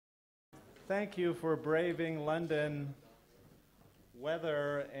thank you for braving London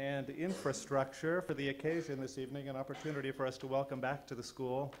weather and infrastructure for the occasion this evening, an opportunity for us to welcome back to the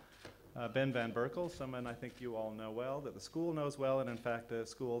school Ben van Berkel, someone I think you all know well, that the school knows well, and in fact a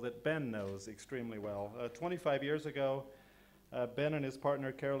school that Ben knows extremely well. 25 years ago, Ben and his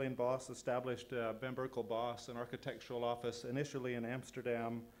partner Caroline Bos established Berkel Bos, an architectural office initially in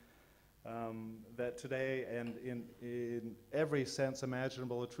Amsterdam, that today and in every sense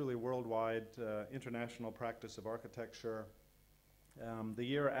imaginable, a truly worldwide international practice of architecture. The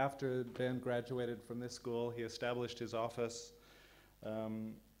year after Ben graduated from this school, he established his office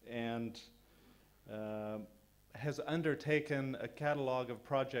and has undertaken a catalog of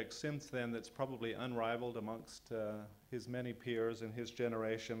projects since then that's probably unrivaled amongst his many peers in his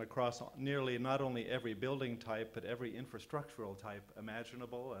generation across nearly not only every building type, but every infrastructural type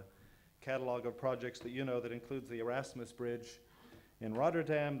imaginable. A catalog of projects that you know that includes the Erasmus Bridge in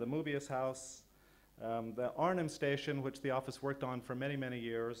Rotterdam, the Mobius House, the Arnhem Station, which the office worked on for many, many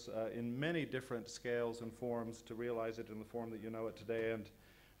years in many different scales and forms to realize it in the form that you know it today, and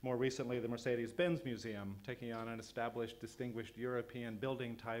more recently the Mercedes-Benz Museum, taking on an established, distinguished European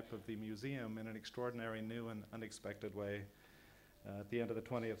building type of the museum in an extraordinary, new and unexpected way at the end of the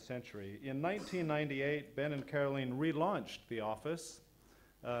 20th century. In 1998, Ben and Caroline relaunched the office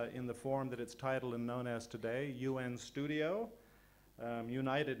in the form that it's titled and known as today, UNStudio.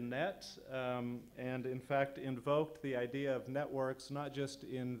 United Net, and in fact invoked the idea of networks not just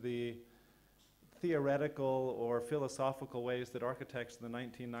in the theoretical or philosophical ways that architects in the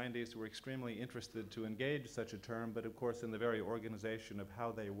 1990s were extremely interested to engage such a term, but of course in the very organization of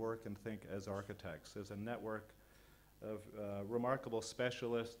how they work and think as architects, as a network of remarkable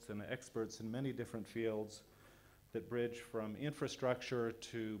specialists and experts in many different fields that bridge from infrastructure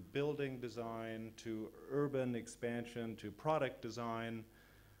to building design to urban expansion to product design,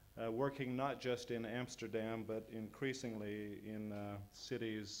 working not just in Amsterdam but increasingly in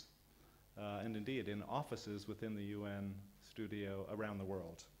cities and indeed in offices within the UN studio around the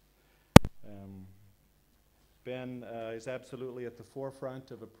world. Ben is absolutely at the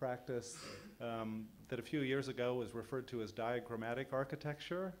forefront of a practice that a few years ago was referred to as diagrammatic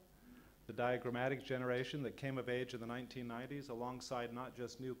architecture. The diagrammatic generation that came of age in the 1990s alongside not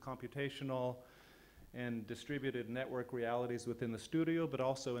just new computational and distributed network realities within the studio, but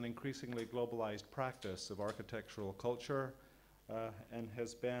also an increasingly globalized practice of architectural culture, and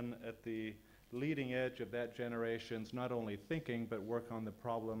has been at the leading edge of that generation's not only thinking, but work on the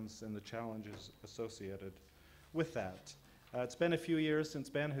problems and the challenges associated with that. It's been a few years since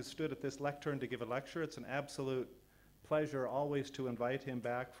Ben has stood at this lectern to give a lecture. It's an absolute pleasure always to invite him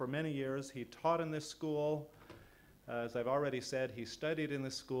back. For many years he taught in this school. As I've already said, he studied in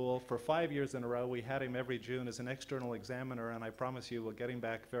this school. For 5 years in a row we had him every June as an external examiner, and I promise you we'll get him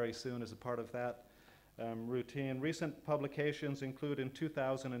back very soon as a part of that routine. Recent publications include in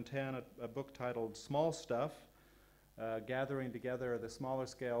 2010 a book titled Small Stuff, gathering together the smaller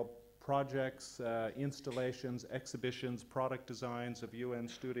scale projects, installations, exhibitions, product designs of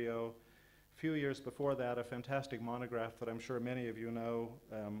UNStudio. A few years before that, a fantastic monograph that I'm sure many of you know,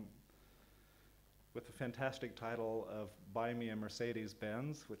 with the fantastic title of Buy Me a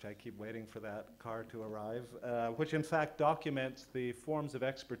Mercedes-Benz, which I keep waiting for that car to arrive, which in fact documents the forms of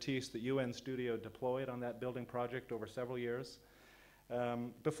expertise that UNStudio deployed on that building project over several years.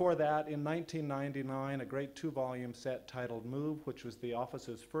 Before that, in 1999, a great 2-volume set titled Move, which was the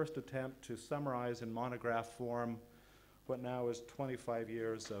office's first attempt to summarize in monograph form what now is 25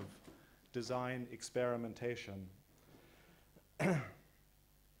 years of design experimentation.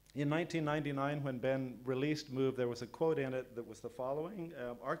 In 1999, when Ben released Move, there was a quote in it that was the following: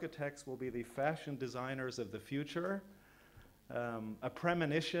 architects will be the fashion designers of the future. A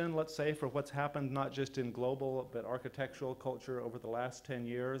premonition, let's say, for what's happened not just in global but architectural culture over the last 10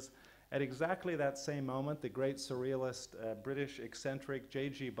 years. At exactly that same moment, the great surrealist British eccentric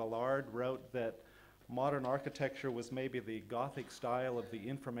J.G. Ballard wrote that modern architecture was maybe the Gothic style of the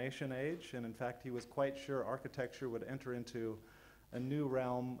information age, and in fact he was quite sure architecture would enter into a new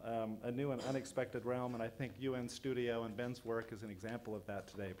realm, a new and unexpected realm, and I think UNStudio and Ben's work is an example of that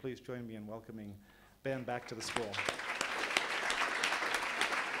today. Please join me in welcoming Ben back to the school.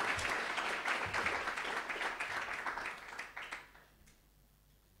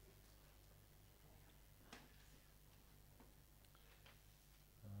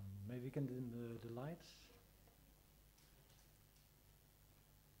 Maybe we can do the lights.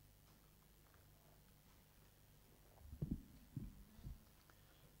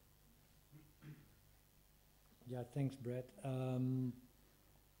 Yeah, thanks, Brett.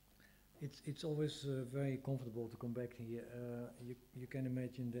 It's always very comfortable to come back here. You can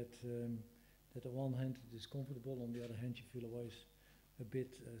imagine that that on one hand it is comfortable, on the other hand you feel always a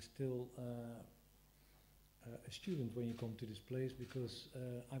bit still a student when you come to this place, because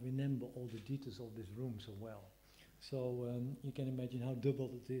I remember all the details of this room so well. So you can imagine how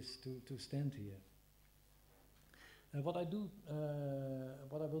double it is to stand here. What I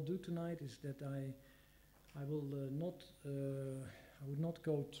will do tonight is that I would not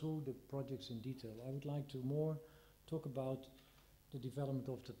go through the projects in detail. I would like to more talk about the development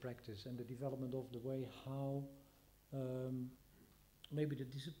of the practice and the development of the way how maybe the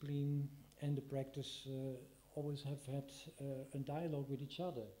discipline and the practice always have had a dialogue with each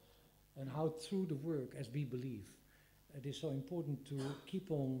other, and how through the work, as we believe, it is so important to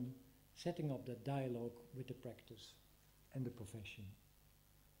keep on setting up that dialogue with the practice and the profession.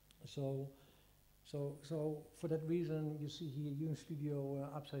 So for that reason, you see here UNStudio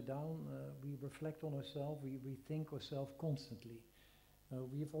upside down. We reflect on ourselves, we think ourselves constantly.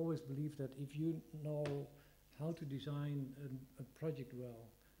 We have always believed that if you know how to design a project well,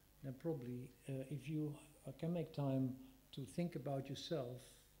 then probably if you can make time to think about yourself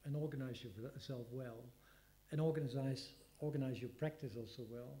and organize yourself well, and organize your practice also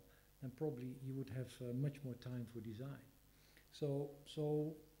well, then probably you would have much more time for design.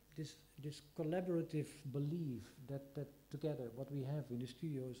 So this collaborative belief that together what we have in the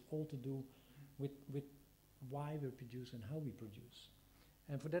studio is all to do with why we produce and how we produce.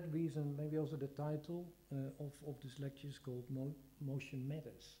 And for that reason, maybe also the title of this lecture is called Motion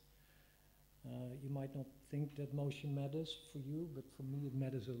Matters. You might not think that motion matters for you, but for me it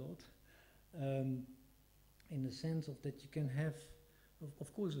matters a lot. In the sense of that you can have,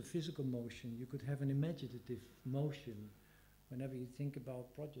 of course, a physical motion. You could have an imaginative motion whenever you think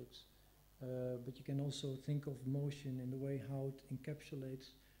about projects. But you can also think of motion in the way how it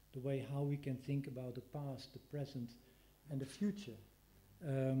encapsulates the way how we can think about the past, the present, and the future.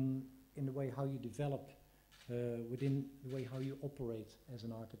 In the way how you develop, within the way how you operate as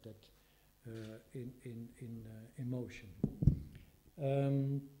an architect in motion.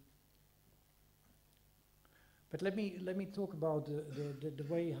 But let me talk about the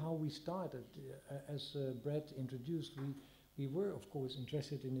way how we started. As Brett introduced, we were of course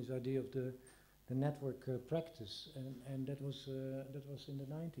interested in this idea of the network practice, and that was in the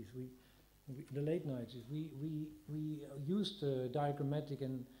 90s. The late 90s. We used diagrammatic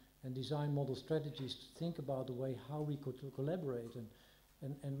and design model strategies to think about the way how we could collaborate,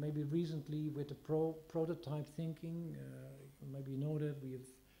 and maybe recently with the prototype thinking. Maybe you know that we have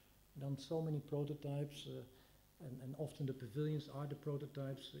done so many prototypes. And often the pavilions are the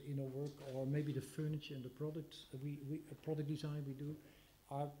prototypes in our work, or maybe the furniture and the products product design we do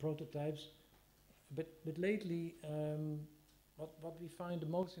are prototypes. But lately, what we find the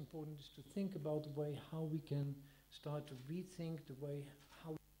most important is to think about the way how we can start to rethink the way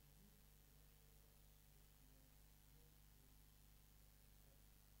how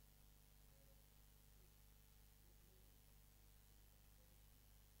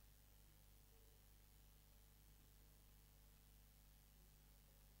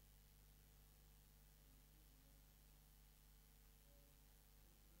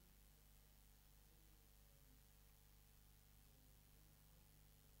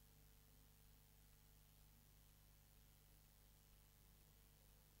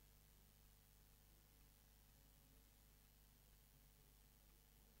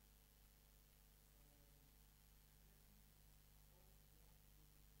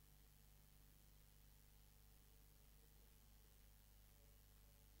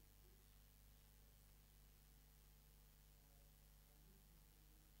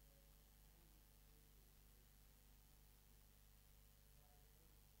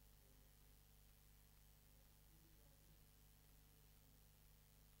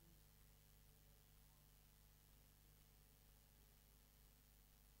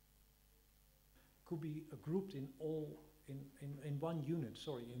could be grouped in one unit,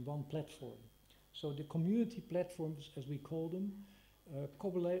 in one platform. So the community platforms, as we call them,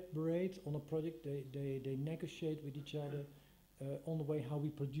 collaborate on a project. They negotiate with each other on the way how we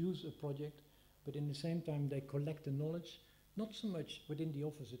produce a project, but in the same time they collect the knowledge, not so much within the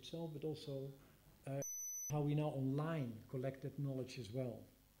office itself, but also how we now online collect that knowledge as well.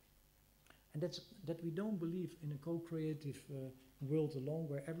 And that we don't believe in a co-creative world alone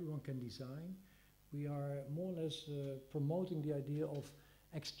where everyone can design. We are more or less promoting the idea of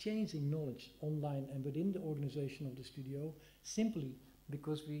exchanging knowledge online and within the organization of the studio, simply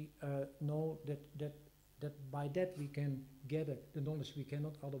because we know that by that we can gather the knowledge we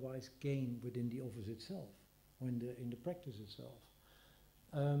cannot otherwise gain within the office itself or in the practice itself.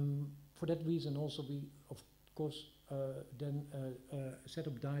 For that reason also we of course then set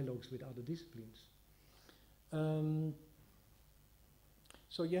up dialogues with other disciplines.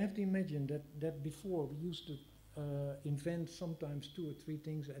 So you have to imagine that before we used to invent sometimes 2 or 3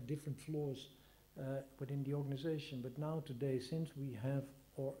 things at different floors within the organization, but now today, since we have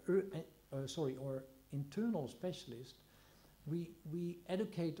our internal specialists, we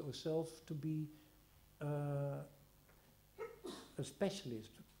educate ourselves to be a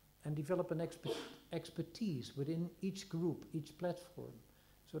specialist and develop an expertise within each group, each platform.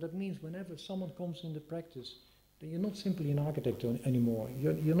 So that means whenever someone comes into practice, then you're not simply an architect anymore.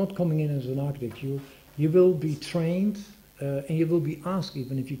 You're not coming in as an architect. You will be trained and you will be asked,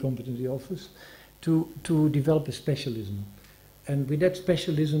 even if you come into the office, to develop a specialism. And with that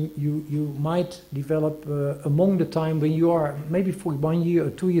specialism, you might develop among the time when you are maybe for 1 year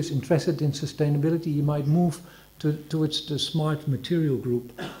or 2 years interested in sustainability, you might move towards the smart material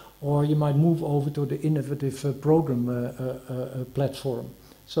group, or you might move over to the innovative program platform.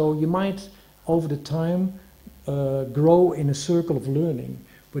 So you might, over the time, grow in a circle of learning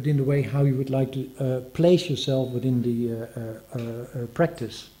within the way how you would like to place yourself within the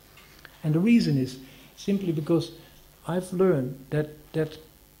practice. And the reason is simply because I've learned that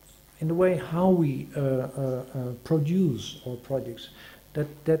in the way how we produce our projects,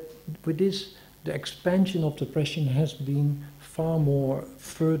 that with this, the expansion of the profession has been far more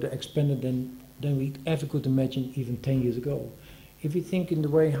further expanded than we ever could imagine even 10 years ago. If you think in the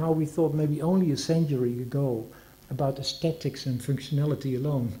way how we thought maybe only a century ago about aesthetics and functionality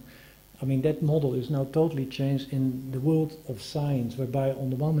alone, I mean, that model is now totally changed in the world of science, whereby on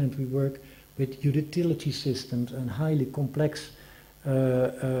the one hand we work with utility systems and highly complex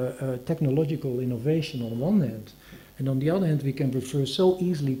technological innovation on one hand, and on the other hand we can refer so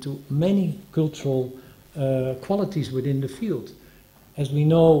easily to many cultural qualities within the field. As we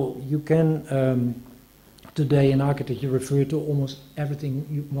know, you can today in architecture refer to almost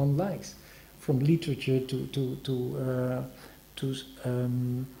everything one likes, from literature to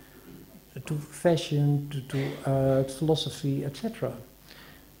fashion to philosophy, etc.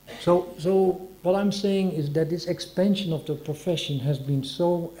 So what I'm saying is that this expansion of the profession has been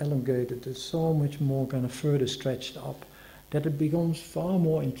so elongated, it's so much more kind of further stretched up, that it becomes far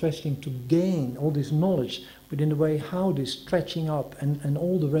more interesting to gain all this knowledge within the way how this stretching up and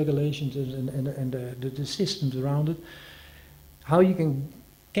all the regulations and the systems around it, how you can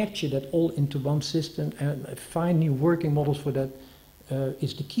capture that all into one system and find new working models for that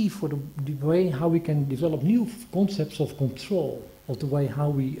is the key for the way how we can develop new concepts of control of the way how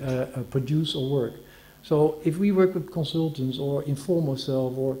we produce or work. So if we work with consultants or inform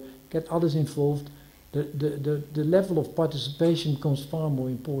ourselves or get others involved, the level of participation becomes far more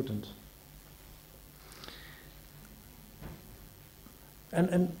important.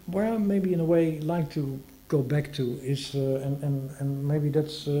 And where I maybe in a way like to go back to is, and maybe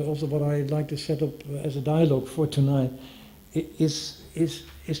that's also what I'd like to set up as a dialogue for tonight, is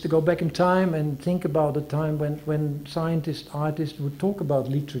to go back in time and think about the time when scientists, artists would talk about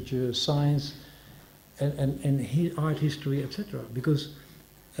literature, science, and art history, etc. Because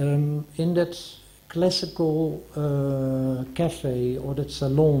in that classical cafe or that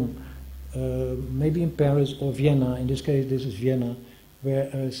salon, maybe in Paris or Vienna, in this case this is Vienna,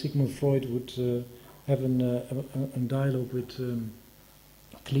 where Sigmund Freud would have a dialogue with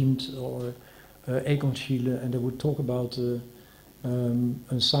Klimt or Egon Schiele, and they would talk about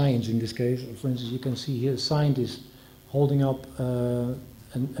science in this case. For instance, you can see here a scientist holding up a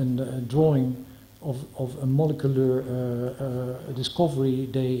drawing of a molecular discovery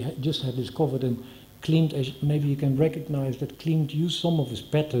they just had discovered, and Klimt, maybe you can recognize that Klimt used some of his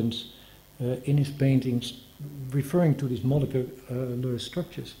patterns in his paintings referring to these molecular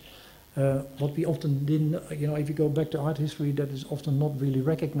structures. What we often didn't, if you go back to art history, that is often not really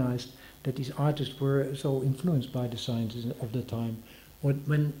recognized, that these artists were so influenced by the sciences of the time.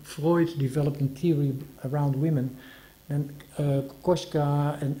 When Freud developed a theory around women, and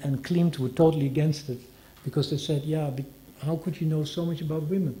Kokoschka and Klimt were totally against it, because they said, how could you know so much about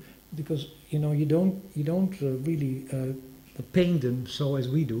women? Because you don't really paint them so as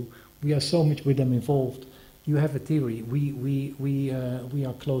we do. We are so much with them involved. You have a theory. We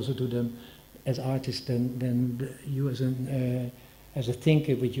are closer to them as artists than you as a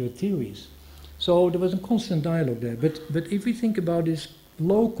thinker with your theories. So there was a constant dialogue there. But if we think about this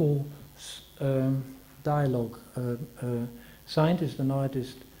local dialogue, scientists and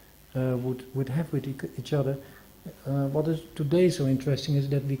artists would have with each other, what is today so interesting is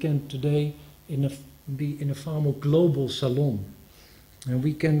that we can today be in a far more global salon. And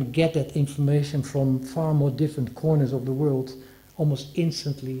we can get that information from far more different corners of the world almost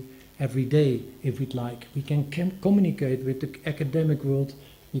instantly, every day, if we'd like. We can communicate with the academic world.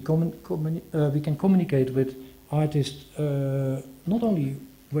 We can communicate with artists not only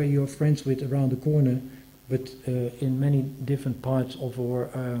where you're friends with around the corner, but in many different parts of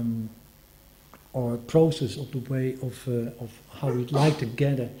our process of the way of how we'd like to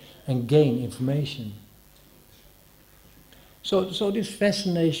gather and gain information. So this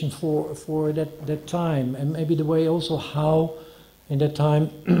fascination for that time, and maybe the way also how in that time,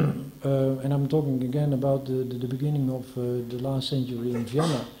 and I'm talking again about the beginning of the last century in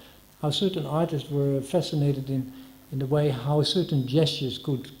Vienna, how certain artists were fascinated in the way how certain gestures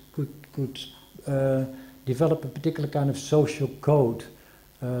could develop a particular kind of social code,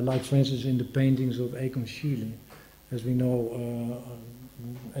 like for instance in the paintings of Schiele. As we know,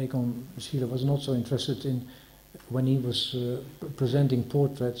 Schiele was not so interested in, when he was presenting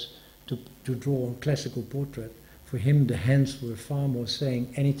portraits, to draw a classical portrait. For him, the hands were far more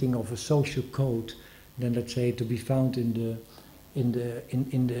saying anything of a social code than, let's say, to be found in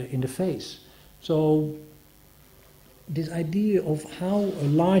the face. So this idea of how a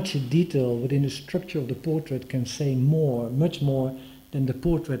larger detail within the structure of the portrait can say more, much more than the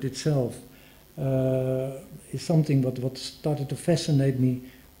portrait itself, is something what started to fascinate me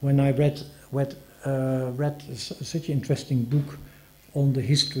when I read such an interesting book on the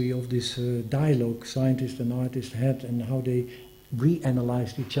history of this dialogue scientists and artists had and how they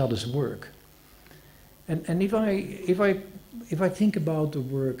reanalyzed each other's work. And if I think about the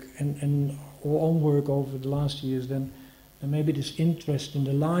work and our own work over the last years, then maybe this interest in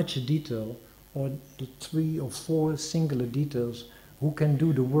the larger detail, or the 3 or 4 singular details, who can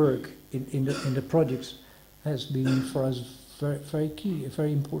do the work in the projects, has been for us very, very key,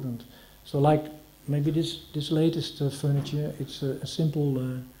 very important. So like maybe this latest furniture, it's a simple,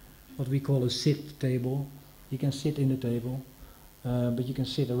 what we call a sit table. You can sit in the table, but you can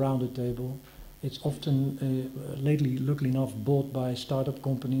sit around the table. It's often, lately, luckily enough, bought by startup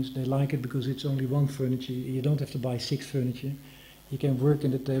companies. They like it because it's only one furniture. You don't have to buy 6 furniture. You can work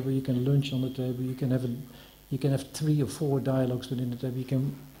in the table. You can lunch on the table. You can have 3 or 4 dialogues within the table.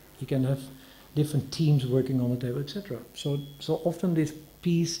 You can have different teams working on the table, etc. So often this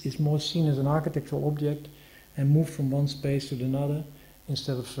piece is more seen as an architectural object and move from one space to another,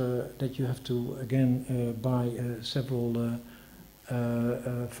 instead of that you have to again buy several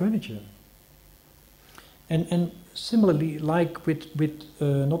furniture. And similarly, like with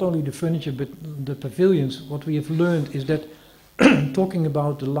not only the furniture but the pavilions, what we have learned is that talking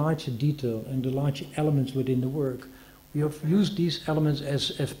about the larger detail and the larger elements within the work, we have used these elements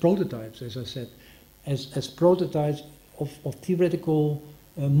as prototypes, as I said, as prototypes of theoretical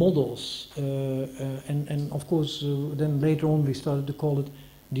models. And of course, then later on we started to call it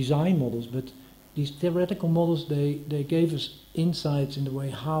design models. But these theoretical models, they gave us insights in the way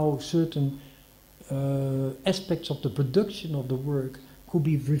how certain aspects of the production of the work could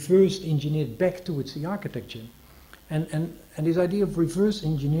be reverse engineered back towards the architecture. And this idea of reverse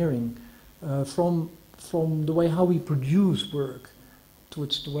engineering from the way how we produce work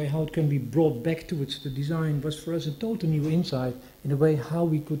towards the way how it can be brought back towards the design was for us a total new insight in the way how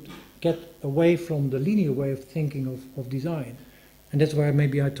we could get away from the linear way of thinking of design. And that's why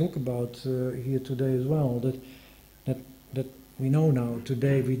maybe I talk about here today as well, that we know now,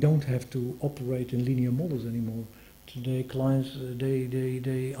 today we don't have to operate in linear models anymore. Today clients,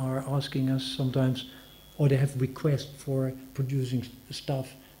 they are asking us sometimes, or they have requests for producing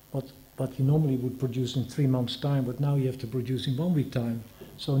stuff what you normally would produce in 3 months' time, but now you have to produce in 1 week time.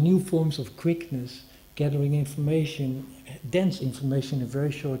 So new forms of quickness, gathering information, dense information in a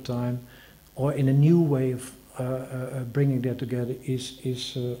very short time, or in a new way of bringing that together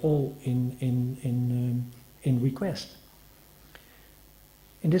is all in request.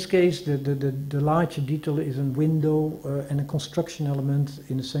 In this case, the larger detail is a window and a construction element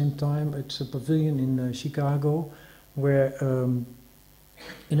in the same time. It's a pavilion in Chicago, where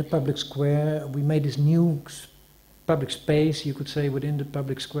in a public square we made this new public space, you could say, within the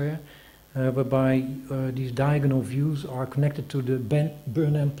public square, whereby these diagonal views are connected to the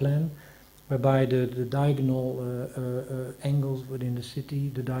Burnham plan, whereby the diagonal angles within the city,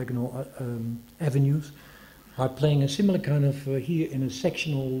 the diagonal avenues, are playing a similar kind of, here in a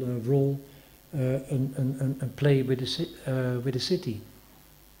sectional role, and play with the city.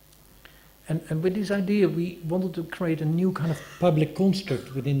 And with this idea, we wanted to create a new kind of public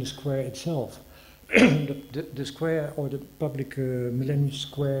construct within the square itself. The square, or the public Millennium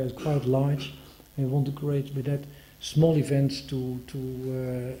Square, is quite large. We want to create with that small events to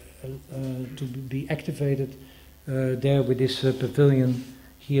be activated there with this pavilion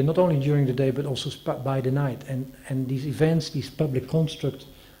here, not only during the day but also by the night. And these events, these public constructs,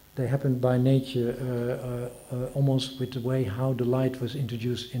 they happened by nature, almost with the way how the light was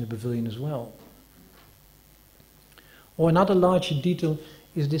introduced in the pavilion as well. Or another larger detail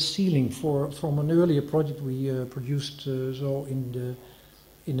is this ceiling from an earlier project we produced so in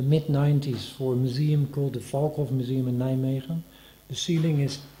the mid-90s for a museum called the Valkhof Museum in Nijmegen. The ceiling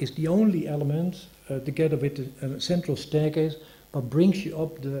is the only element, together with a central staircase, but brings you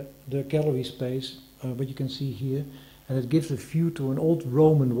up the gallery space, what you can see here, and it gives a view to an old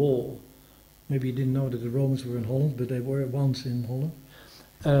Roman wall. Maybe you didn't know that the Romans were in Holland, but they were once in Holland.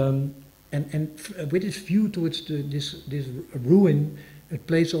 With this view towards this ruin, it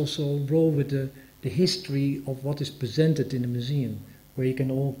plays also a role with the history of what is presented in the museum, where you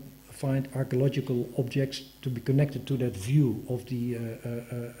can all find archaeological objects to be connected to that view of the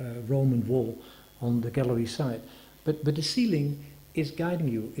Roman wall on the gallery side. But the ceiling is guiding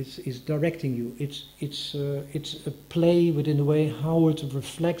you, it's directing you, it's a play within the way how it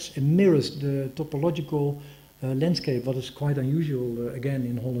reflects and mirrors the topological landscape, what is quite unusual again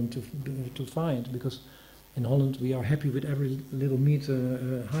in Holland to find, because in Holland we are happy with every little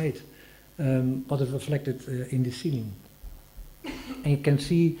meter height, but it's reflected in the ceiling. And you can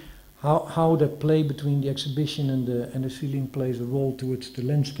see how the play between the exhibition and the ceiling plays a role towards the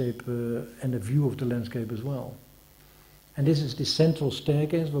landscape and the view of the landscape as well. And this is the central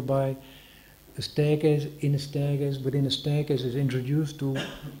staircase, whereby a staircase in a staircase within a staircase is introduced to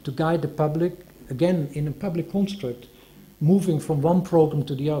guide the public, again in a public construct, moving from one program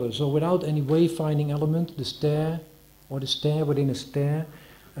to the other. So without any wayfinding element, the stair or the stair within a stair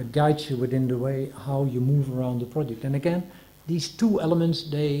guides you within the way how you move around the project. And again, these two elements,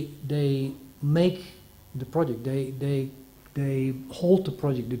 they make the project, they hold the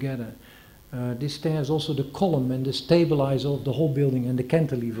project together. This stair is also the column and the stabilizer of the whole building and the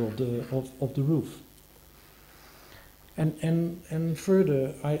cantilever of the roof. And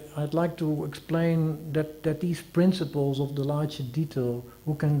further, I'd like to explain that these principles of the larger detail,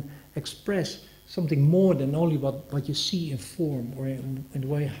 who can express something more than only what you see in form, or in the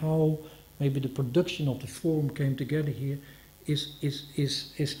way how maybe the production of the form came together here,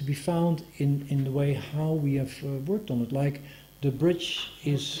 is to be found in the way how we have worked on it. Like the bridge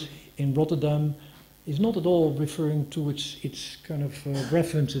is in Rotterdam is not at all referring to its kind of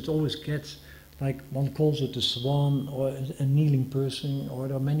reference it always gets, like one calls it a swan or a kneeling person, or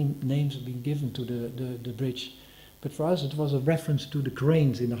there are many names being given to the bridge. But for us it was a reference to the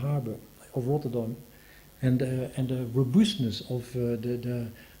cranes in the harbor of Rotterdam, and the robustness of the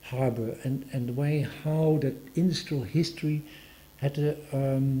harbor, and the way how that industrial history had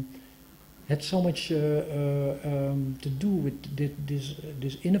so much to do with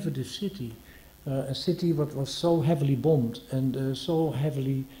this innovative city, a city that was so heavily bombed and so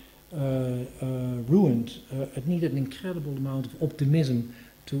heavily ruined. It needed an incredible amount of optimism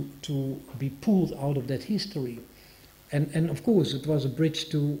to be pulled out of that history, and of course it was a bridge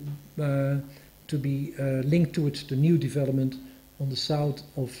to be linked towards the new development on the south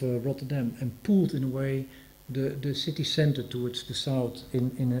of Rotterdam, and pulled in a way the city center towards the south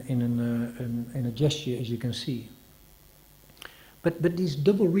in a gesture, as you can see. But these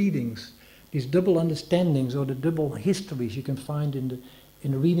double readings, these double understandings, or the double histories you can find in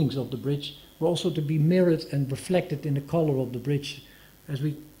the readings of the bridge, were also to be mirrored and reflected in the color of the bridge, as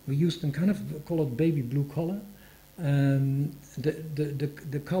we used in kind of colored baby blue color. The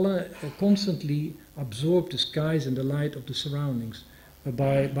color constantly absorbed the skies and the light of the surroundings.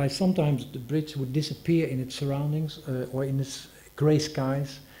 By sometimes the bridge would disappear in its surroundings or in its grey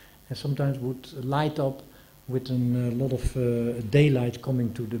skies, and sometimes would light up with a lot of daylight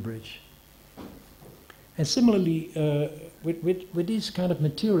coming to the bridge. And similarly, with these kind of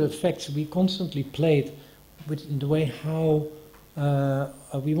material effects, we constantly played in the way how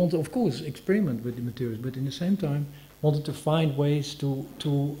we want to, of course, experiment with the materials, but in the same time wanted to find ways to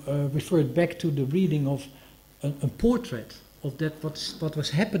refer it back to the reading of a portrait of that what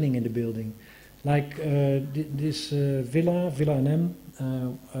was happening in the building, like this Villa NM,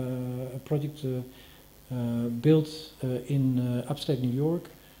 a project built in upstate New York,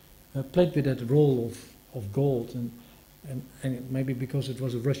 played with that role of gold, and maybe because it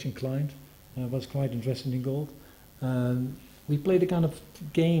was a Russian client, was quite interested in gold. We played a kind of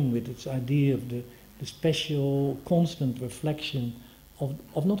game with its idea of the special constant reflection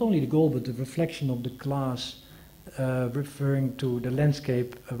of not only the gold, but the reflection of the glass, referring to the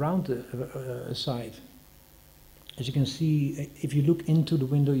landscape around the site. As you can see, if you look into the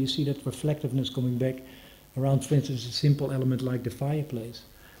window, you see that reflectiveness coming back around, for instance, a simple element like the fireplace.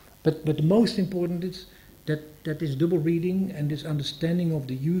 But the most important is that this double reading and this understanding of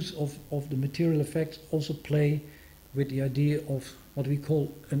the use of the material effects also play with the idea of what we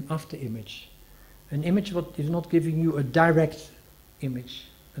call an after image. An image what is not giving you a direct image,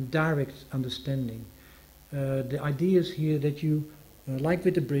 a direct understanding. The idea is here that you, like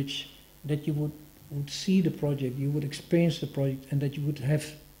with the bridge, that you would see the project, you would experience the project, and that you would have,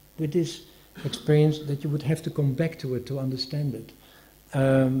 with this experience, that you would have to come back to it to understand it,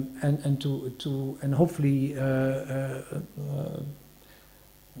 and hopefully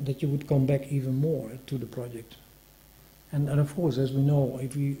that you would come back even more to the project. And of course, as we know,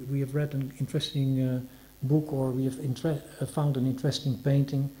 if we have read an interesting book, or we have found an interesting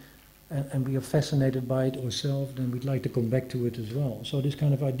painting, and we are fascinated by it ourselves, then we'd like to come back to it as well. So this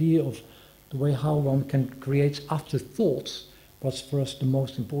kind of idea of the way how one can create afterthoughts was for us the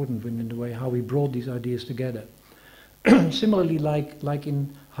most important in the way how we brought these ideas together. Similarly, like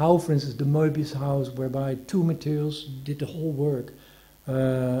in how, for instance, the Möbius house, whereby two materials did the whole work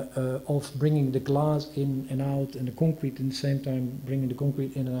of bringing the glass in and out and the concrete in the same time, bringing the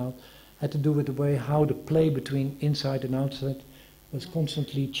concrete in and out, had to do with the way how the play between inside and outside was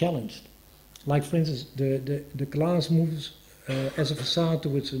constantly challenged. Like, for instance, the glass moves as a facade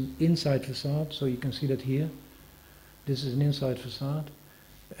towards an inside facade, so you can see that here. This is an inside facade.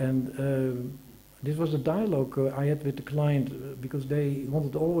 And this was a dialogue I had with the client, because they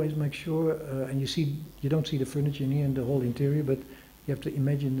wanted to always make sure, and you don't see the furniture in here and the whole interior, but you have to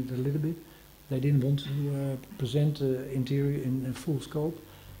imagine it a little bit. They didn't want to present the interior in full scope,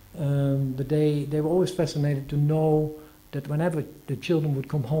 but they were always fascinated to know that whenever the children would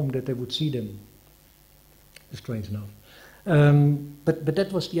come home, that they would see them. Strange enough. But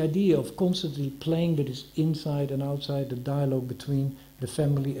that was the idea of constantly playing with this inside and outside, the dialogue between the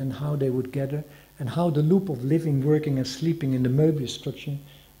family and how they would gather, and how the loop of living, working and sleeping in the Möbius structure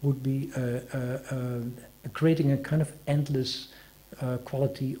would be creating a kind of endless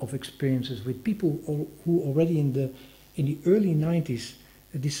quality of experiences with people who already in the early 90s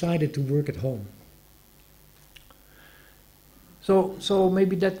decided to work at home. So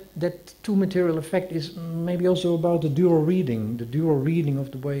maybe that two material effect is maybe also about the dual reading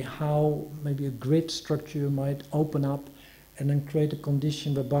of the way how maybe a grid structure might open up and then create a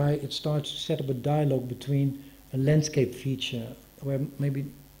condition whereby it starts to set up a dialogue between a landscape feature, where maybe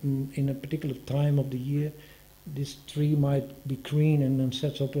in a particular time of the year this tree might be green, and then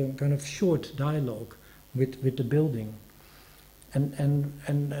sets up a kind of short dialogue with the building. And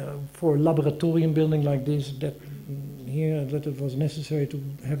for a laboratorium building like this, that here that it was necessary to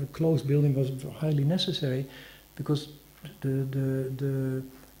have a closed building was highly necessary, because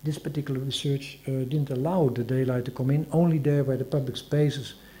this particular research didn't allow the daylight to come in, only there where the public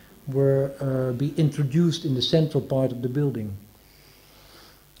spaces were be introduced in the central part of the building.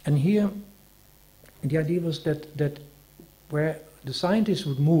 And here the idea was that where the scientists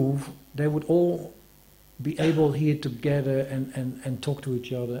would move, they would all be able here to gather and talk to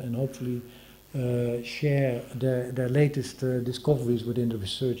each other, and hopefully share their latest discoveries within the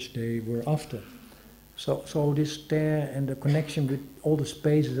research they were after. So this stair and the connection with all the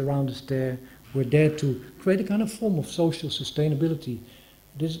spaces around the stair were there to create a kind of form of social sustainability.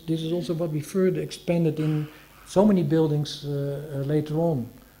 This is also what we further expanded in so many buildings later on.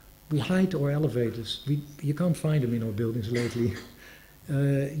 We hide our elevators. You can't find them in our buildings lately.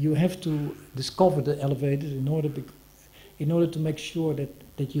 You have to discover the elevators in order to make sure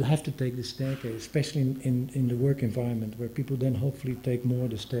that you have to take the staircase, especially in the work environment, where people then hopefully take more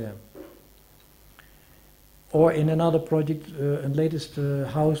the stair. Or in another project, and latest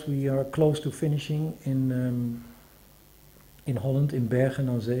house we are close to finishing in Holland, in Bergen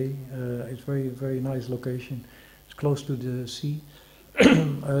aan Zee. It's very, very nice location. It's close to the sea.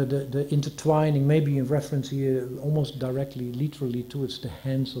 The intertwining, maybe in reference here almost directly, literally towards the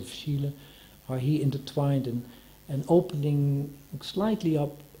hands of Schiele, are here intertwined and opening slightly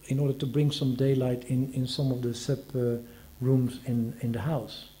up in order to bring some daylight in some of the sub rooms in the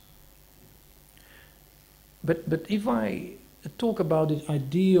house. But if I talk about this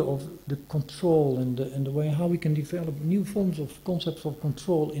idea of the control and the way how we can develop new forms of concepts of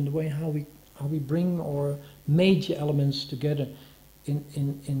control, in the way how we bring our major elements together,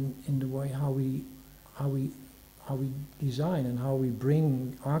 in the way how we design and how we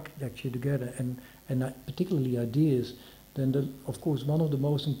bring architecture together, and particularly ideas, then of course one of the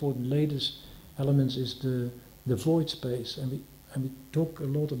most important latest elements is the void space, and we talk a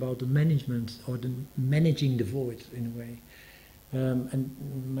lot about the management, or the managing the void in a way, and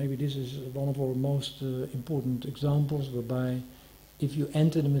maybe this is one of our most important examples, whereby if you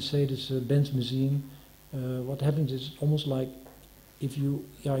enter the Mercedes-Benz Museum, what happens is almost like if you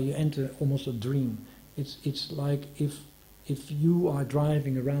enter almost a dream. It's like if you are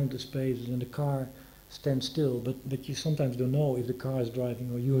driving around the spaces and the car stand still, but you sometimes don't know if the car is driving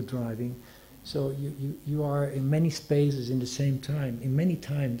or you're driving. So you are in many spaces in the same time, in many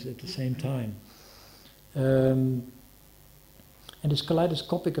times at the same time. And this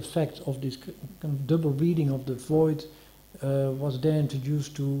kaleidoscopic effect of this kind of double reading of the void was there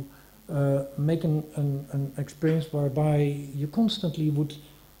introduced to make an experience whereby you constantly would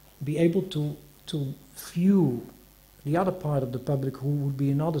be able to view the other part of the public who would be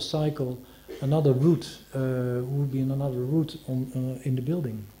another cycle, another route, who would be in another route in the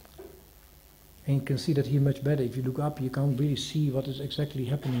building. And you can see that here much better. If you look up, you can't really see what is exactly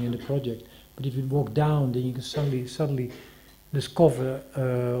happening in the project. But if you walk down, then you can suddenly discover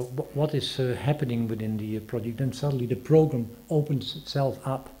what is happening within the project. Then suddenly the program opens itself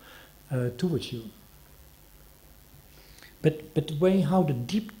up towards you. But the way how the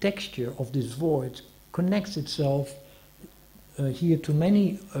deep texture of this void connects itself here to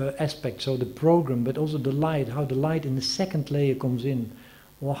many aspects, so the program, but also the light, how the light in the second layer comes in,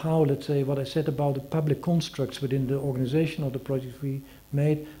 or how, let's say, what I said about the public constructs within the organization of the project we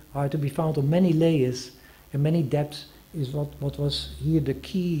made are to be found on many layers and many depths, is what was here the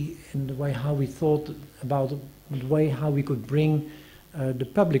key in the way how we thought about the way how we could bring the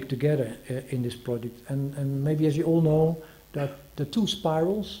public together in this project. And maybe as you all know, that the two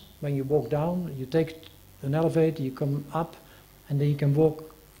spirals, when you walk down, you take an elevator, you come up, and then you can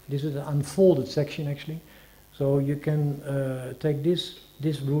walk. This is an unfolded section actually. So you can take this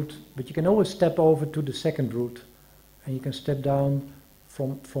route, but you can always step over to the second route, and you can step down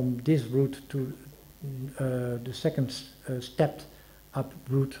from this route to the second stepped up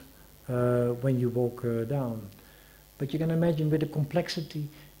route when you walk down. But you can imagine with the complexity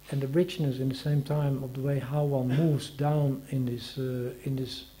and the richness in the same time of the way how one moves down in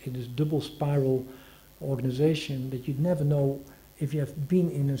this double spiral organization, that you'd never know if you have been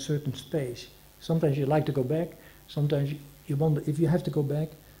in a certain space. Sometimes you like to go back, sometimes you wonder if you have to go back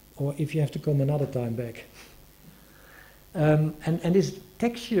or if you have to come another time back. And this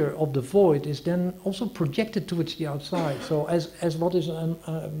texture of the void is then also projected towards the outside. So as what is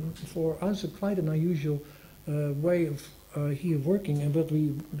for us quite an unusual way of here working, and what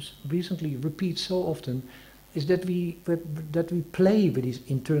we recently repeat so often, is that we play with these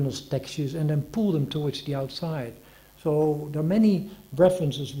internal textures and then pull them towards the outside. So there are many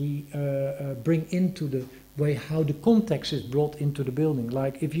references we bring into the way how the context is brought into the building.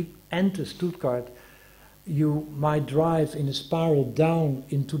 Like if you enter Stuttgart, you might drive in a spiral down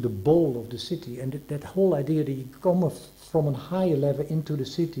into the bowl of the city, and that whole idea that you come from a higher level into the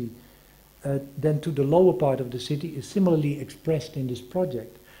city than to the lower part of the city is similarly expressed in this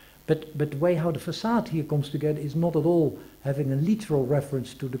project. But the way how the facade here comes together is not at all having a literal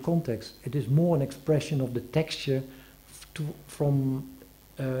reference to the context. It is more an expression of the texture from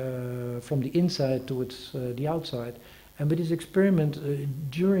the inside towards the outside. And with this experiment,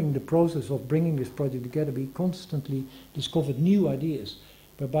 during the process of bringing this project together, we constantly discovered new ideas,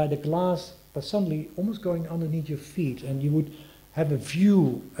 whereby the glass was suddenly almost going underneath your feet, and you would have a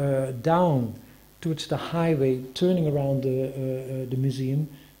view down towards the highway, turning around the museum,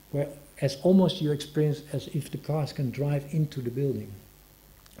 where as almost you experience as if the cars can drive into the building.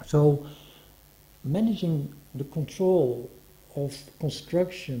 So managing the control of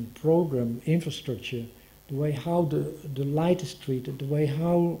construction, program, infrastructure, the way how the light is treated, the way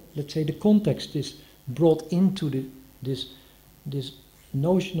how, let's say, the context is brought into this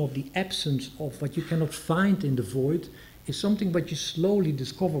notion of the absence of what you cannot find in the void, is something that you slowly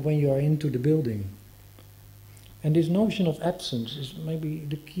discover when you are into the building. And this notion of absence is maybe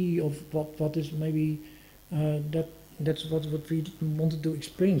the key of what is maybe that's what we wanted to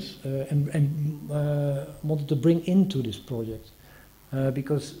experience and wanted to bring into this project,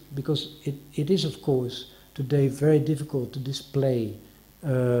 because it is of course today very difficult to display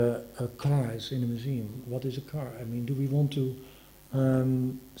cars in a museum. What is a car? I mean, do we want to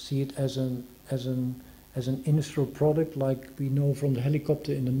see it as an industrial product like we know from the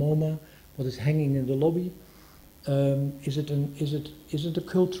helicopter in the MoMA, what is hanging in the lobby? Is it a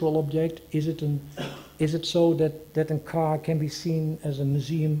cultural object? Is it so that a car can be seen as a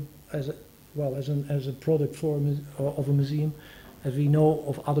museum, as a product of a museum, as we know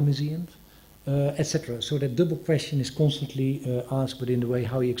of other museums, etc. So that double question is constantly asked within the way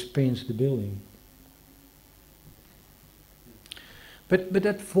how you experience the building. But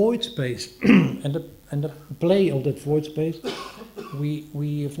that void space and the play of that void space,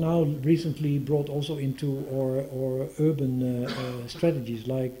 we have now recently brought also into our urban strategies,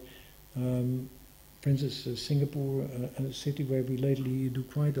 like for instance Singapore, a city where we lately do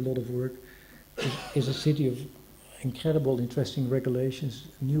quite a lot of work, is a city of incredible, interesting regulations,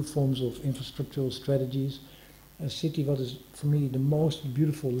 new forms of infrastructural strategies. A city what is, for me, the most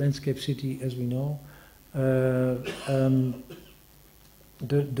beautiful landscape city as we know. The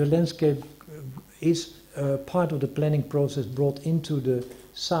landscape is part of the planning process brought into the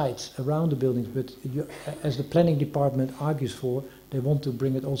sites around the buildings, but as the planning department argues for, they want to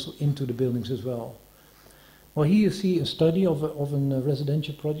bring it also into the buildings as well. Well, here you see a study of a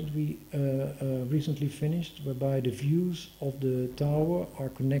residential project we recently finished, whereby the views of the tower are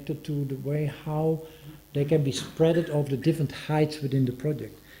connected to the way how they can be spread over the different heights within the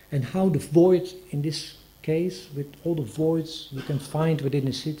project, and how the void, in this case, with all the voids you can find within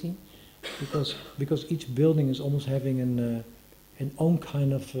a city, because each building is almost having an own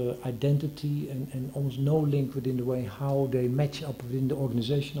kind of identity and almost no link within the way how they match up within the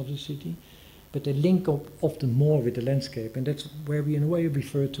organization of the city, but they link up often more with the landscape, and that's where we in a way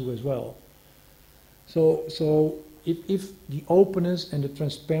refer to as well. So if the openness and the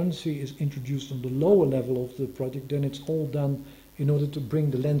transparency is introduced on the lower level of the project, then it's all done in order to bring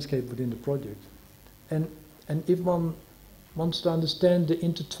the landscape within the project. And if one wants to understand the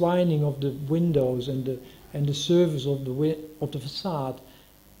intertwining of the windows and the surface of the facade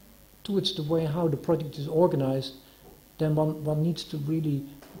towards the way how the project is organized, then one needs to really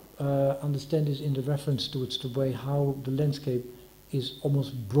understand this in the reference towards the way how the landscape is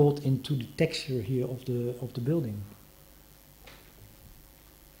almost brought into the texture here of the building.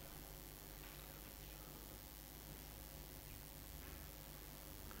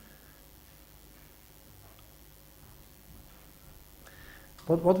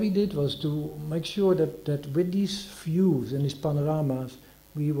 What we did was to make sure that with these views and these panoramas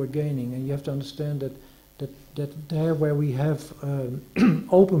we were gaining, and you have to understand that there where we have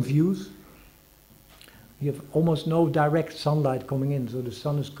open views, you have almost no direct sunlight coming in, so the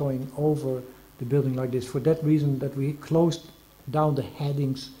sun is going over the building like this. For that reason that we closed down the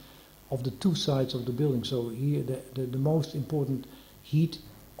headings of the two sides of the building. So here the most important heat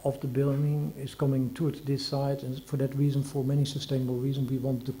of the building is coming towards this side, and for that reason, for many sustainable reasons, we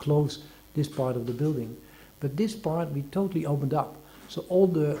wanted to close this part of the building. But this part we totally opened up. So all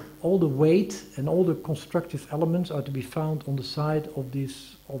the weight and all the constructive elements are to be found on the side of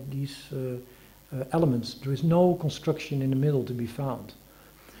these elements. There is no construction in the middle to be found.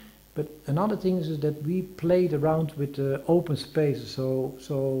 But another thing is that we played around with open spaces. So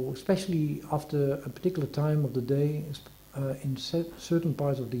especially after a particular time of the day, in certain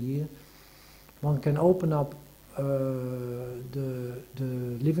parts of the year, one can open up the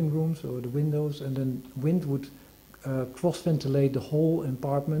living rooms or the windows, and then wind would cross-ventilate the whole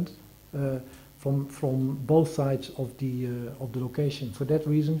apartment from both sides of the location. For that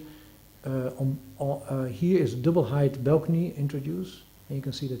reason, here is a double height balcony introduced, and you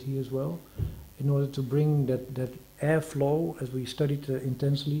can see that here as well, in order to bring that airflow, as we studied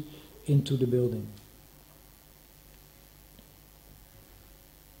intensely, into the building.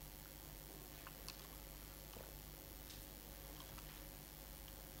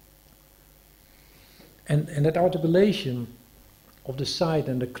 And that articulation of the side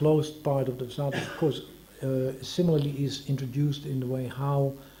and the closed part of the facade, of course, similarly is introduced in the way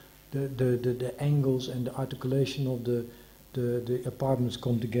how the angles and the articulation of the apartments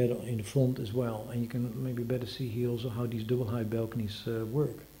come together in the front as well. And you can maybe better see here also how these double height balconies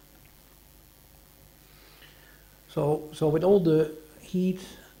work. So with all the heat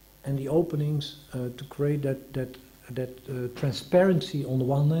and the openings to create that transparency on the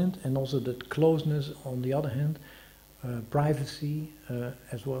one hand, and also that closeness on the other hand, privacy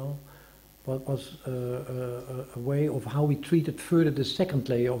as well, what was a way of how we treated further the second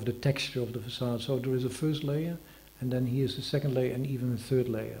layer of the texture of the facade. So there is a first layer, and then here's the second layer, and even a third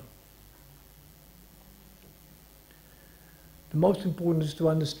layer. The most important is to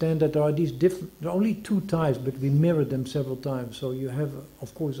understand that there are these there are only two types, but we mirrored them several times. So you have,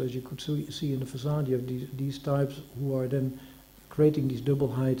 of course, as you could see in the facade, you have these types who are then creating these double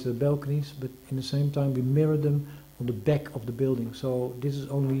height balconies, but in the same time we mirror them on the back of the building. So this is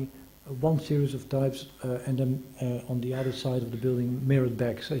only one series of types, and then on the other side of the building mirrored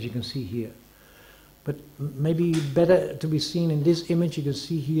back, so as you can see here. But maybe better to be seen in this image, you can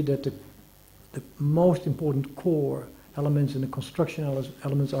see here that the most important core elements and the construction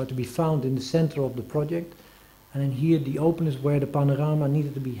elements are to be found in the center of the project, and then here the openness where the panorama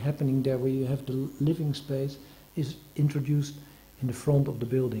needed to be happening, there where you have the living space, is introduced in the front of the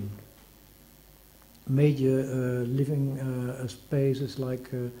building. Major living spaces like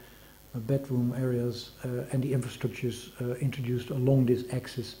bedroom areas and the infrastructures introduced along this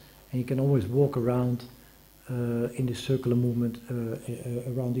axis, and you can always walk around in this circular movement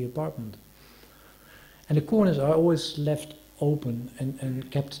around the apartment. And the corners are always left open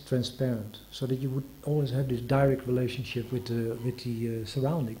and kept transparent, so that you would always have this direct relationship with the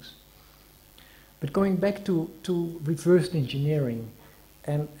surroundings. But going back to reverse engineering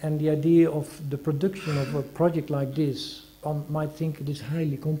and the idea of the production of a project like this, one might think it is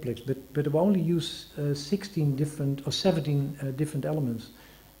highly complex, but we only use 16 different or 17 different elements,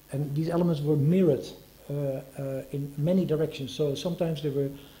 and these elements were mirrored in many directions. So sometimes they were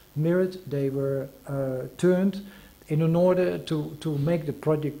mirrored, they were turned in order to make the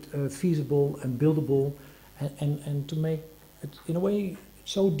project feasible and buildable, and to make it in a way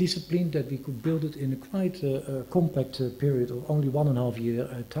so disciplined that we could build it in a quite compact period of only 1.5 year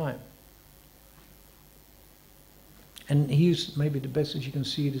time. And here's maybe the best, as you can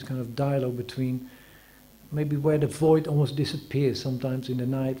see, this kind of dialogue between maybe where the void almost disappears sometimes in the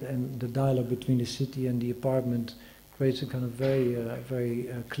night, and the dialogue between the city and the apartment creates a kind of very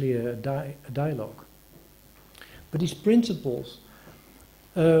clear dialogue. But these principles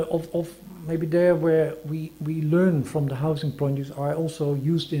of maybe there where we learn from the housing projects are also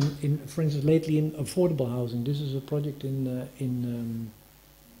used in, for instance, lately in affordable housing. This is a project in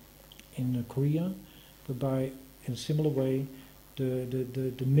Korea, whereby in a similar way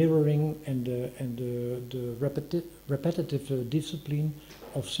the mirroring and the repetitive discipline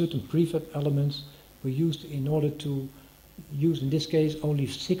of certain prefab elements were used in order to use, in this case, only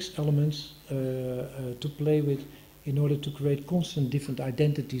 6 elements to play with, in order to create constant different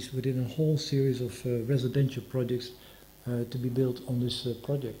identities within a whole series of residential projects to be built on this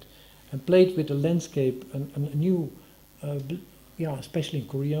project. And played with the landscape and a new, especially in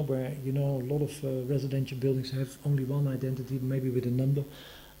Korea, where a lot of residential buildings have only one identity, maybe with a number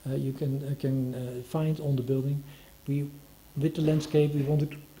you can find on the building. With the landscape, we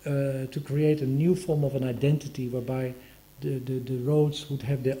wanted to create a new form of an identity, whereby the roads would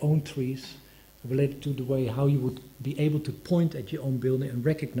have their own trees, related to the way how you would be able to point at your own building and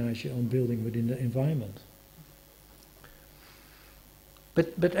recognize your own building within the environment.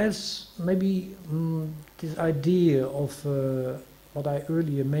 But as maybe this idea of what I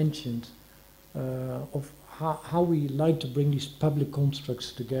earlier mentioned, of how we like to bring these public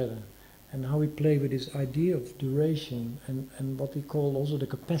constructs together, and how we play with this idea of duration and what we call also the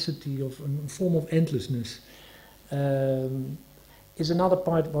capacity of a form of endlessness, is another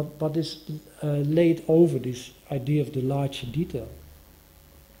part what is laid over this idea of the large detail.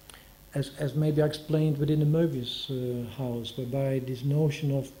 As maybe I explained within the Möbius house, whereby this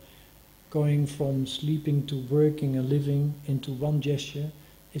notion of going from sleeping to working and living into one gesture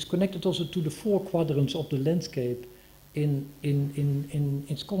is connected also to the 4 quadrants of the landscape in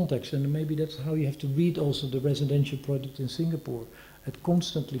its context. And maybe that's how you have to read also the residential project in Singapore. It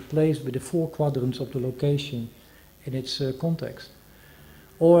constantly plays with the 4 quadrants of the location in its context.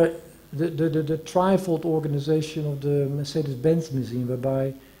 Or the trifold organization of the Mercedes-Benz Museum,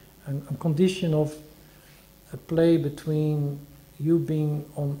 whereby a condition of a play between you being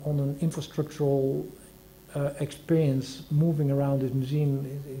on an infrastructural experience moving around this museum,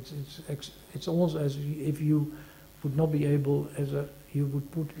 it's almost as if you would not be able, you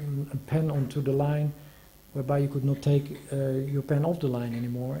would put a pen onto the line, whereby you could not take your pen off the line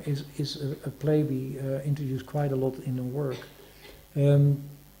anymore, is a play we introduce quite a lot in the work.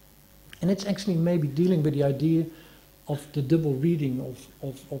 And it's actually maybe dealing with the idea of the double reading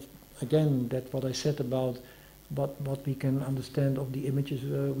of again, that what I said about what we can understand of the images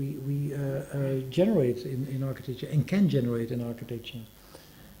we generate in architecture and can generate in architecture.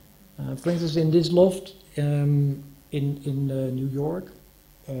 For instance, in this loft in New York,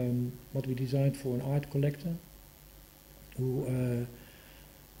 what we designed for an art collector who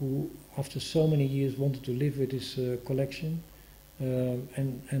after so many years wanted to live with his collection.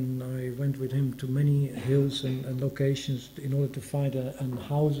 And I went with him to many hills and locations in order to find a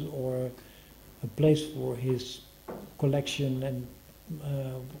house or a place for his collection and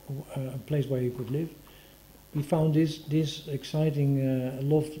a place where he could live. We found this exciting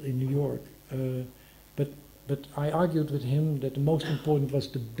loft in New York, but I argued with him that the most important was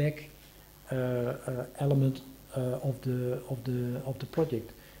the back element of the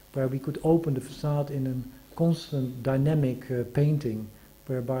project, where we could open the facade in a constant dynamic painting,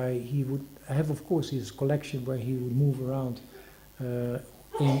 whereby he would have, of course, his collection where he would move around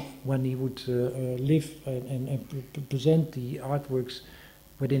when he would live and present the artworks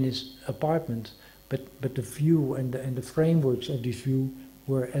within his apartment, but the view and the frameworks of this view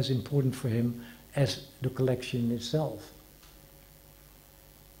were as important for him as the collection itself.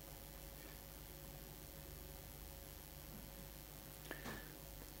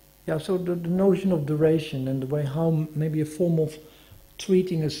 Yeah, so the notion of duration and the way how maybe a form of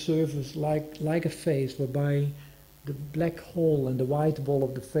treating a surface like a face, whereby the black hole and the white wall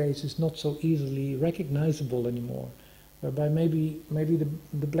of the face is not so easily recognizable anymore. Whereby maybe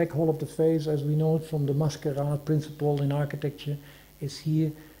the black hole of the face, as we know it from the masquerade principle in architecture, is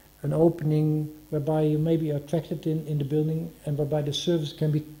here an opening whereby you may be attracted in the building, and whereby the surface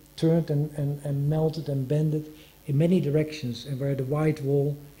can be turned and melted and bended in many directions, and where the white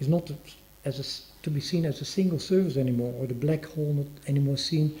wall is not to be seen as a single surface anymore, or the black hole not anymore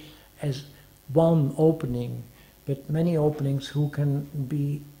seen as one opening, but many openings who can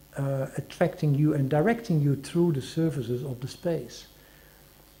be attracting you and directing you through the surfaces of the space.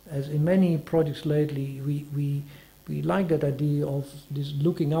 As in many projects lately, we like that idea of this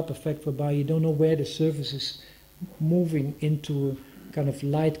looking up effect, whereby you don't know where the surface is moving into a kind of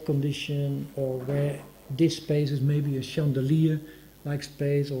light condition, or where this space is maybe a chandelier-like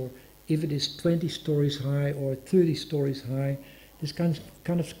space, or if it is 20 stories high or 30 stories high. This kind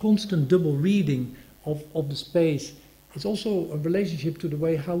of constant double reading of the space. It's also a relationship to the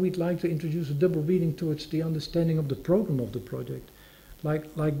way how we'd like to introduce a double reading towards the understanding of the program of the project.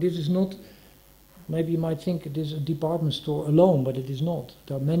 Like this is not, maybe you might think it is a department store alone, but it is not.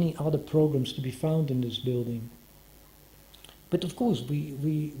 There are many other programs to be found in this building. But of course,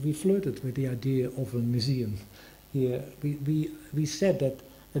 we flirted with the idea of a museum here. We said that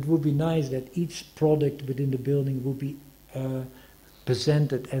it would be nice that each product within the building would be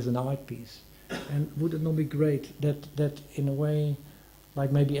presented as an art piece. And would it not be great that in a way,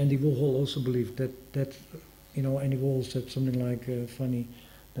 like maybe Andy Warhol also believed that you know, Andy Warhol said something like funny,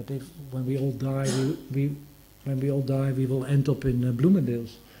 that if when we all die, we will end up in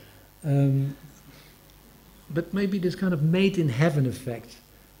Bloomingdale's. But maybe this kind of made in heaven effect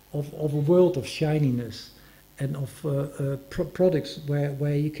of a world of shininess and of products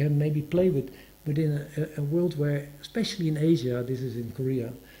where you can maybe play within a world where, especially in Asia, this is in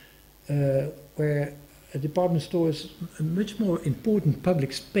Korea, where a department store is a much more important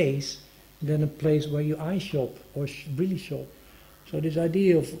public space than a place where you eye shop or really shop. So this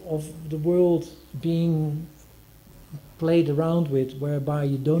idea of the world being played around with, whereby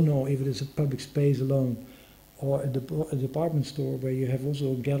you don't know if it is a public space alone, or a department store where you have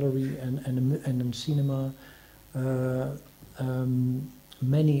also a gallery and a cinema,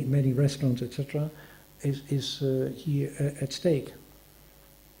 many restaurants, etc., is here at stake.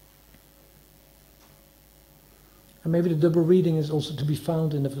 And maybe the double reading is also to be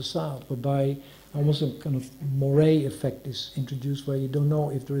found in the facade, whereby almost a kind of moire effect is introduced, where you don't know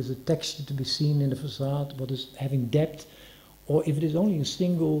if there is a texture to be seen in the facade, what is having depth, or if it is only a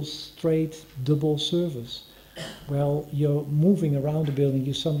single, straight, double surface. Well, you're moving around the building,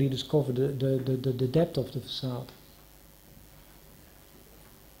 you suddenly discover the depth of the facade.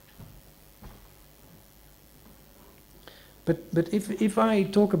 But if I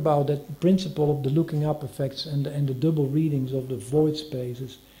talk about that principle of the looking up effects and the double readings of the void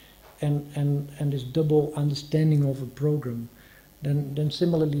spaces, and this double understanding of a program, then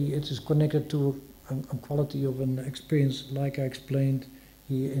similarly it is connected to a quality of an experience, like I explained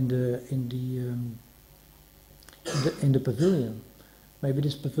here in the pavilion. Maybe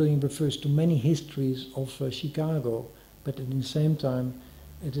this pavilion refers to many histories of Chicago, but at the same time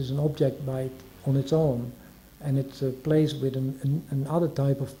it is an object on its own, and it plays with another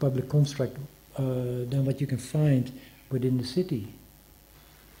type of public construct than what you can find within the city.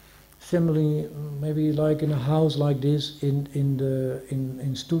 Similarly, maybe like in a house like this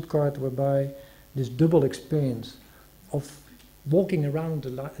in Stuttgart, whereby this double experience of walking around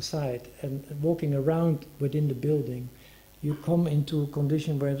the site and walking around within the building, you come into a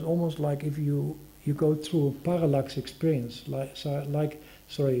condition where it's almost like if you go through a parallax experience, like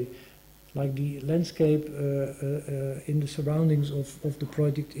the landscape in the surroundings of the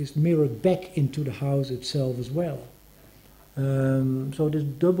project is mirrored back into the house itself as well. So this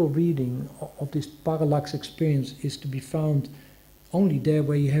double reading of this parallax experience is to be found only there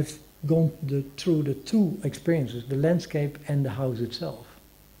where you have gone through the two experiences, the landscape and the house itself.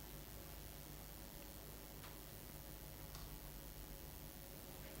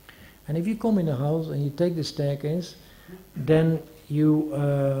 And if you come in a house and you take the staircase, then you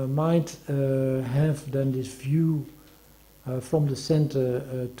might have then this view from the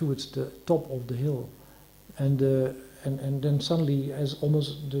center towards the top of the hill, and then suddenly, as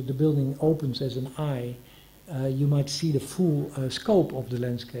almost the building opens as an eye, you might see the full scope of the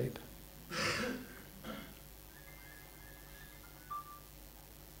landscape.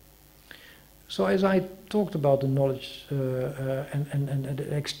 So as I talked about the knowledge and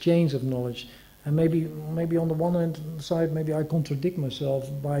the exchange of knowledge, and maybe on the one hand side, maybe I contradict myself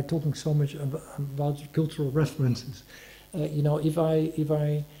by talking so much about cultural references. You know, if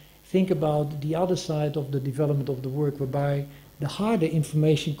I think about the other side of the development of the work, whereby the harder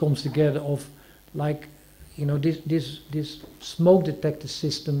information comes together of, like, you know, this smoke detector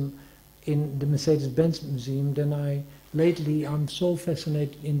system in the Mercedes-Benz Museum, then I'm so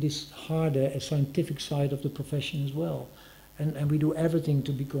fascinated in this harder scientific side of the profession as well. And we do everything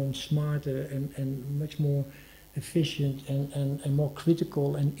to become smarter and much more efficient and more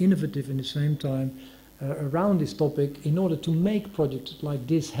critical and innovative in the same time around this topic in order to make projects like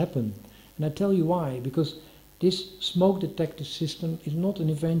this happen. And I tell you why, because this smoke detector system is not an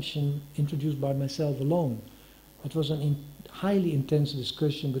invention introduced by myself alone. It was a highly intense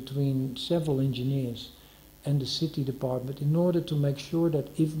discussion between several engineers and the city department in order to make sure that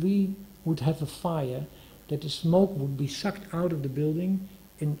if we would have a fire, that the smoke would be sucked out of the building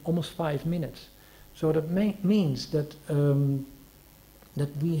in almost 5 minutes. So that means that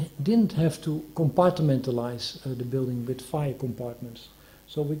that we didn't have to compartmentalize the building with fire compartments.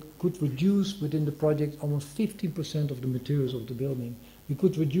 So we could reduce within the project almost 15% of the materials of the building. We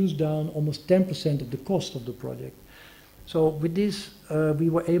could reduce down almost 10% of the cost of the project. So with this, we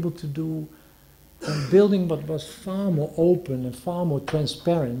were able to do a building that was far more open and far more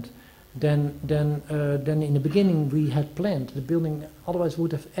transparent than in the beginning we had planned. The building otherwise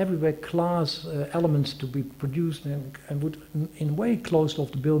would have everywhere glass elements to be produced and would in a way closed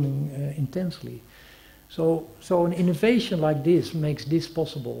off the building intensely. So an innovation like this makes this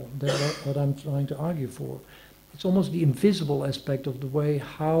possible. That's what I'm trying to argue for. It's almost the invisible aspect of the way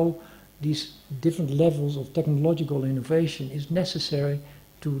how these different levels of technological innovation is necessary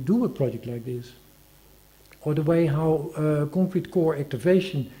to do a project like this. Or the way how concrete core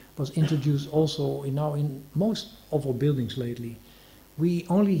activation was introduced also now in most of our buildings lately. We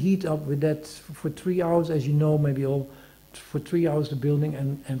only heat up with that for 3 hours, as you know, maybe all for 3 hours the building,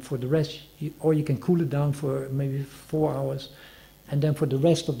 and for the rest, or you can cool it down for maybe 4 hours, and then for the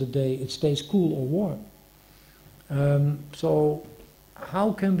rest of the day it stays cool or warm. So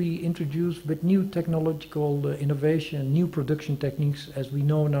how can we introduce with new technological innovation, new production techniques, as we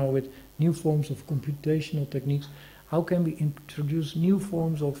know now with new forms of computational techniques, how can we introduce new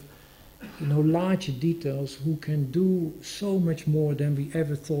forms of, you know, larger details who can do so much more than we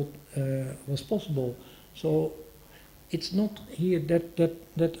ever thought was possible? So it's not here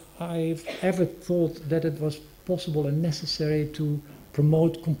that I've ever thought that it was possible and necessary to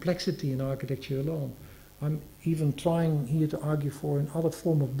promote complexity in architecture alone. I'm even trying here to argue for another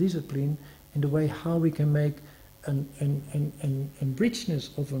form of discipline in the way how we can make a richness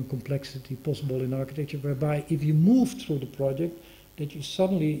of a complexity possible in architecture, whereby if you move through the project, that you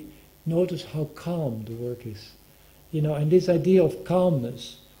suddenly notice how calm the work is. You know, and this idea of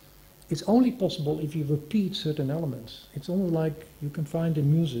calmness, it's only possible if you repeat certain elements. It's almost like you can find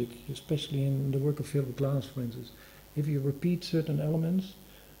in music, especially in the work of Philip Glass, for instance. If you repeat certain elements,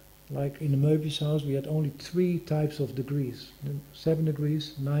 like in the Möbius house, we had only 3 types of degrees, 7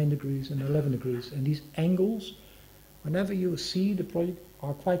 degrees, 9 degrees, and 11 degrees. And these angles, whenever you see the project,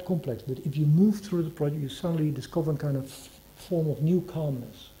 are quite complex. But if you move through the project, you suddenly discover a kind of form of new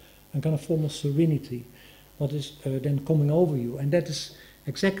calmness, a kind of form of serenity, what is then coming over you. And that is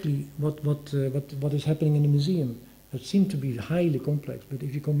exactly what is happening in the museum. It seemed to be highly complex, but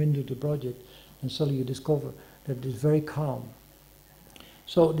if you come into the project, and suddenly you discover that it is very calm.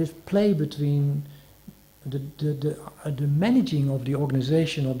 So this play between the managing of the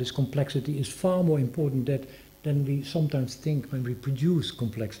organization of this complexity is far more important than we sometimes think when we produce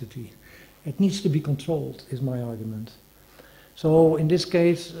complexity. It needs to be controlled, is my argument. So in this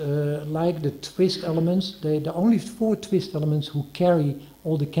case, like the twist elements, there are only 4 twist elements who carry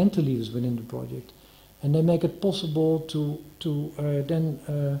all the cantilevers within the project. And they make it possible to then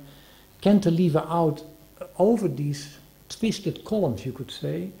cantilever out over these twisted columns, you could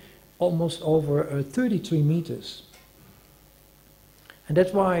say, almost over 33 meters. And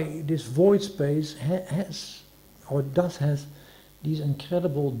that's why this void space does have these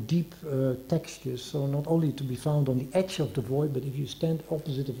incredible deep textures, so not only to be found on the edge of the void, but if you stand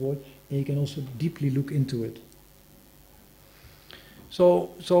opposite the void, you can also deeply look into it.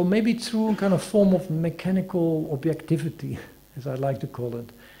 So maybe through a kind of form of mechanical objectivity, as I like to call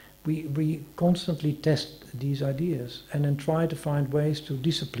it, we constantly test these ideas and then try to find ways to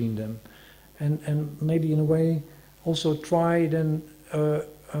discipline them, and maybe in a way also try then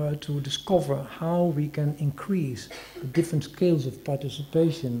to discover how we can increase the different scales of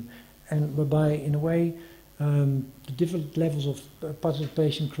participation, and whereby in a way the different levels of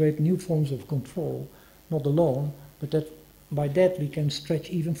participation create new forms of control, not alone, but that by that we can stretch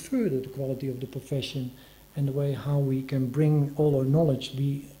even further the quality of the profession and the way how we can bring all our knowledge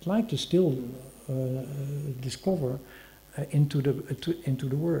we like to still discover into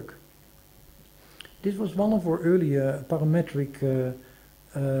the work. This was one of our earlier parametric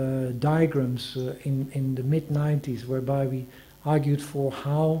diagrams in the mid-90s, whereby we argued for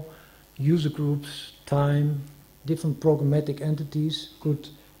how user groups, time, different programmatic entities could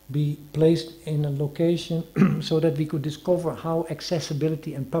be placed in a location so that we could discover how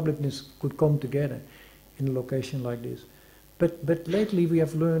accessibility and publicness could come together in a location like this. But lately we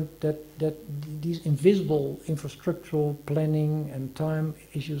have learned that these invisible infrastructural planning and time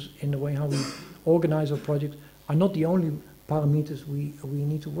issues in the way how we organize our projects are not the only parameters we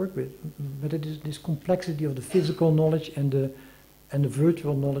need to work with, but it is this complexity of the physical knowledge and the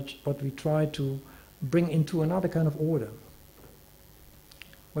virtual knowledge what we try to bring into another kind of order,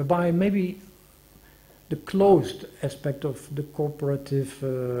 whereby maybe the closed aspect of the cooperative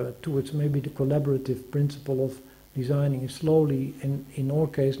towards maybe the collaborative principle of designing is slowly, in our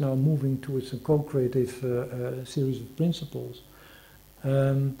case now, moving towards a co-creative series of principles.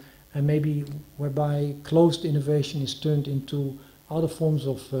 And maybe whereby closed innovation is turned into other forms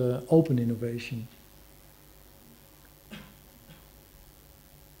of open innovation.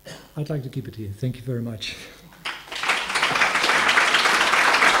 I'd like to keep it here. Thank you very much.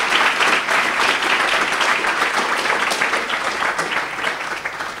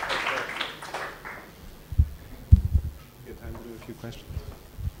 Good time to do a few questions.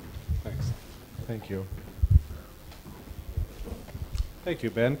 Thanks. Thank you. Thank you,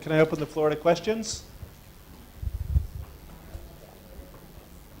 Ben. Can I open the floor to questions?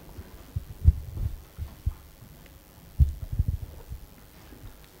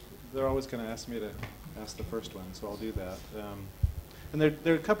 They're always going to ask me to ask the first one, so I'll do that. And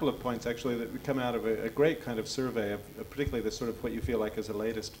there are a couple of points, actually, that come out of a great kind of survey, of particularly the sort of what you feel like is the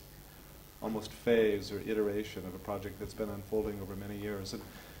latest almost phase or iteration of a project that's been unfolding over many years. And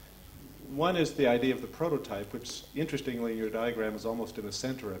one is the idea of the prototype, which, interestingly, in your diagram is almost in the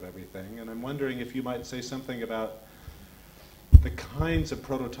center of everything. And I'm wondering if you might say something about the kinds of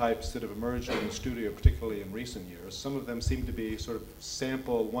prototypes that have emerged in the studio, particularly in recent years. Some of them seem to be sort of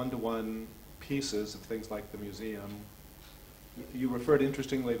sample one-to-one pieces of things like the museum. You referred,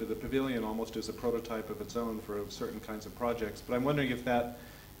 interestingly, to the pavilion almost as a prototype of its own for certain kinds of projects. But I'm wondering if that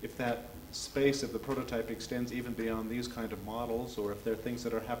space of the prototype extends even beyond these kind of models, or if there are things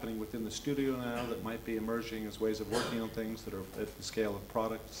that are happening within the studio now that might be emerging as ways of working on things that are at the scale of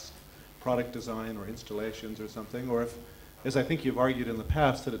product design or installations or something, or if, as I think you've argued in the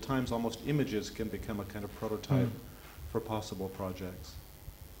past, that at times almost images can become a kind of prototype for possible projects.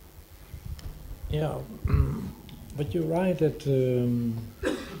 Yeah, but you're right that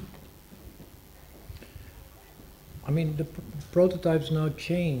I mean, the prototypes now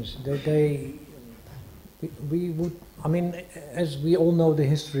change. We would, I mean, as we all know the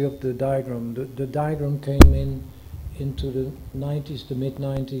history of the diagram, the diagram came into the 90s, the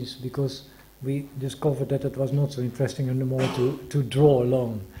mid-90s, because we discovered that it was not so interesting anymore to draw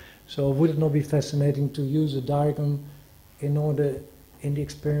alone. So would it not be fascinating to use a diagram in the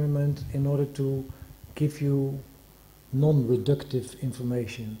experiment in order to give you non-reductive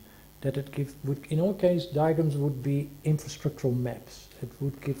information? That it would, in our case, diagrams would be infrastructural maps. It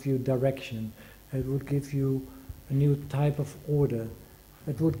would give you direction. It would give you a new type of order.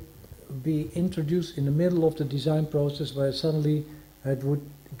 It would be introduced in the middle of the design process, where suddenly it would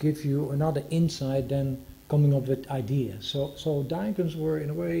give you another insight than coming up with ideas. So diagrams were, in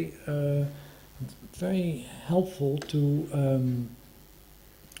a way, very helpful to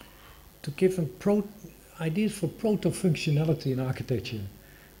give ideas for proto-functionality in architecture.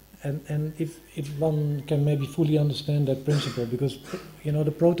 And if one can maybe fully understand that principle, because, you know, the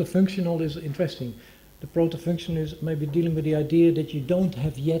proto-functional is interesting. The proto-function is maybe dealing with the idea that you don't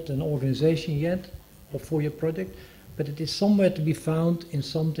have yet an organization yet, or for your project, but it is somewhere to be found in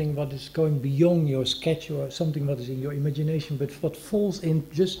something what is going beyond your sketch, or something what is in your imagination, but what falls in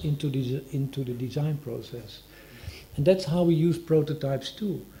just into the design process. And that's how we use prototypes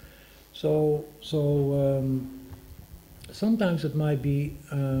too. So sometimes it might be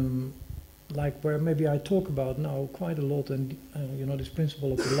like where maybe I talk about now quite a lot, and you know, this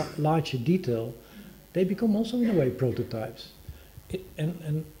principle of larger detail, they become also in a way prototypes.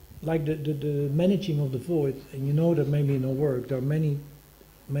 And like the managing of the void, and you know that maybe in our work there are many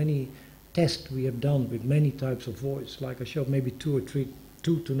tests we have done with many types of voids, like I showed maybe two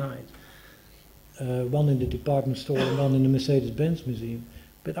tonight. One in the department store and one in the Mercedes-Benz Museum.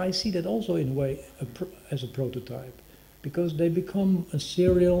 But I see that also in a way as a prototype, because they become a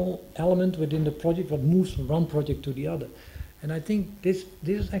serial element within the project what moves from one project to the other. And I think this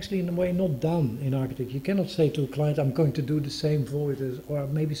is actually in a way not done in architecture. You cannot say to a client, I'm going to do the same void as, or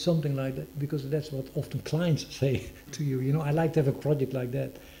maybe something like that, because that's what often clients say to you. You know, I like to have a project like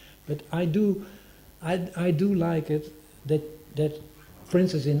that. But I do like it that for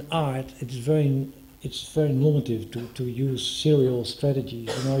instance in art it's very normative to use serial strategies.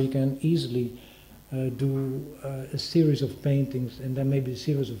 You know, you can easily do a series of paintings, and then maybe a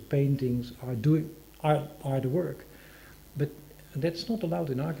series of paintings are the work. But that's not allowed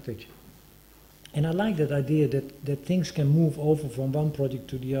in architecture. And I like that idea that things can move over from one project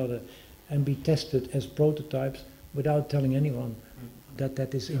to the other and be tested as prototypes without telling anyone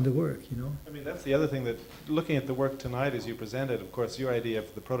that is in the work, you know. I mean, that's the other thing, that looking at the work tonight as you presented, of course, your idea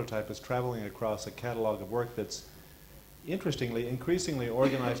of the prototype is traveling across a catalog of work that's, interestingly, increasingly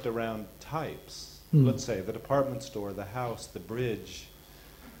organized around types. Let's say the department store, the house, the bridge,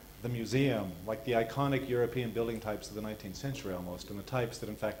 the museum, like the iconic European building types of the 19th century almost, and the types that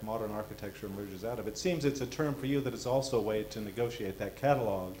in fact modern architecture emerges out of. It seems it's a term for you that is also a way to negotiate that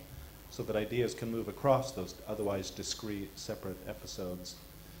catalog so that ideas can move across those otherwise discrete, separate episodes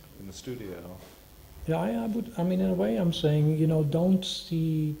in the studio. Yeah, I mean, in a way I'm saying, you know, don't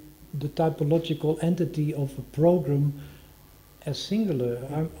see the typological entity of a program as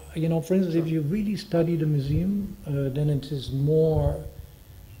singular. You know, for instance, if you really study the museum, then it is more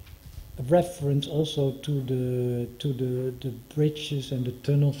a reference also to the bridges and the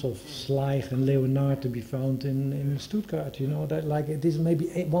tunnels of Schleich and Leonard to be found in Stuttgart. You know, that like it is maybe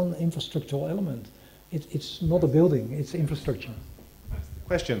one infrastructural element. It's not a building; it's infrastructure.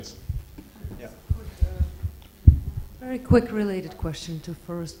 Questions? Yeah. Very quick related question to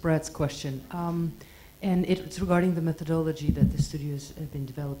first Brad's question. And it's regarding the methodology that the studios have been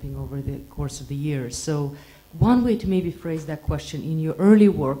developing over the course of the years. So one way to maybe phrase that question, in your early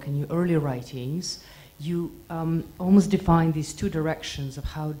work, in your early writings, you almost define these two directions of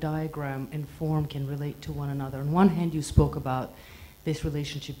how diagram and form can relate to one another. On one hand, you spoke about this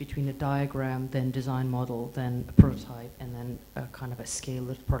relationship between a diagram, then design model, then a prototype, and then a kind of a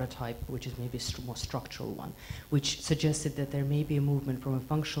scaled prototype, which is maybe a more structural one, which suggested that there may be a movement from a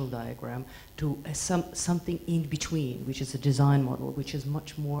functional diagram to something in between, which is a design model, which is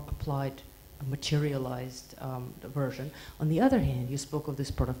much more applied, a materialized version. On the other hand, you spoke of this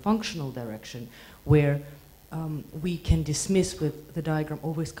proto-functional direction, where we can dismiss with the diagram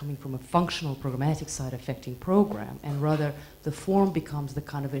always coming from a functional programmatic side affecting program, and rather the form becomes the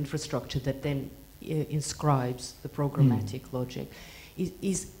kind of infrastructure that then inscribes the programmatic logic.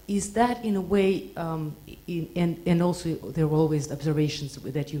 Is that in a way, and also there were always observations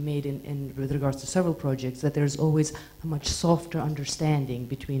that you made with regards to several projects, that there's always a much softer understanding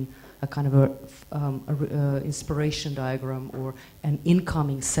between a kind of a inspiration diagram or an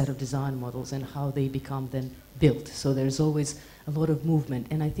incoming set of design models and how they become then built. So there's always a lot of movement.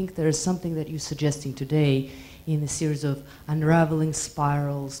 And I think there is something that you're suggesting today in a series of unraveling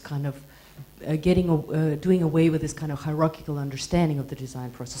spirals, kind of doing away with this kind of hierarchical understanding of the design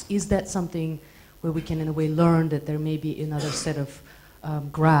process. Is that something where we can in a way learn that there may be another set of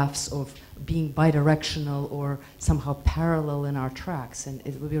graphs of being bidirectional or somehow parallel in our tracks? And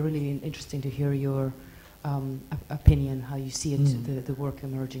it would be really interesting to hear your opinion, how you see it, the work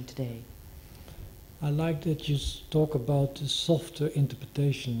emerging today. I like that you talk about the softer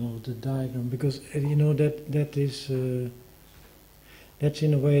interpretation of the diagram, because you know that is that's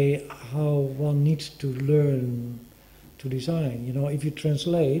in a way how one needs to learn to design. You know, if you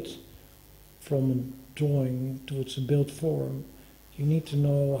translate from a drawing towards a built form, you need to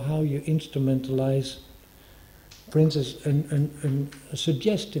know how you instrumentalize, for instance, a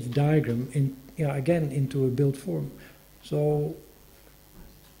suggestive diagram again into a built form. So,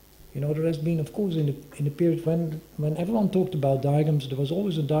 you know, there has been, of course, in the period when everyone talked about diagrams, there was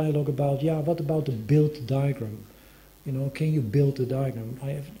always a dialogue about, what about the built diagram? You know, can you build a diagram?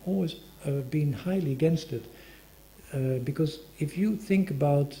 I have always been highly against it, because if you think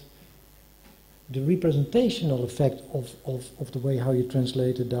about the representational effect of the way how you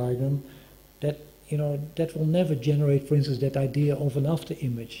translate a diagram, that, you know, that will never generate, for instance, that idea of an after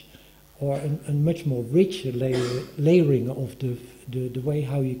image, or a much more richer layering of the way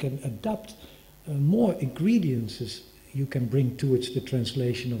how you can adapt more ingredients you can bring towards the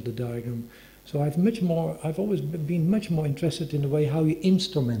translation of the diagram. So I've always been much more interested in the way how you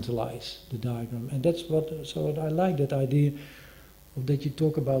instrumentalize the diagram, and so I like that idea that you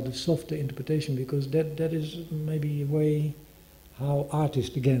talk about the softer interpretation, because that is maybe a way how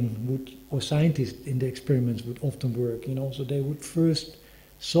artists again or scientists in the experiments would often work. You know, so they would first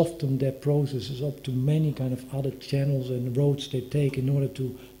soften their processes up to many kind of other channels and roads they take in order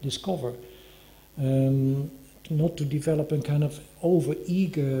to discover. not to develop a kind of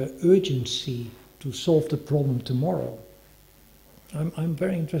over-eager urgency to solve the problem tomorrow. I'm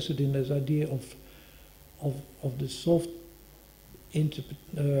very interested in this idea of the soft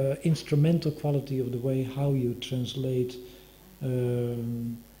instrumental quality of the way how you translate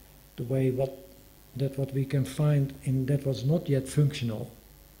the way what we can find in that was not yet functional.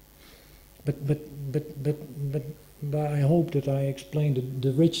 But I hope that I explained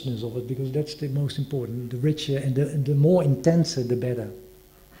the richness of it, because that's the most important. The richer and the more intenser, the better.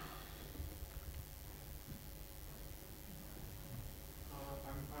 I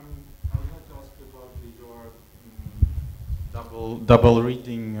would like to ask about your double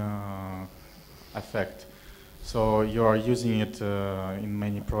reading effect. So you are using it in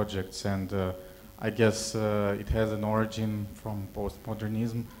many projects, and I guess it has an origin from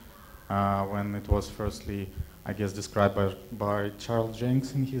postmodernism, when it was firstly, I guess, described by Charles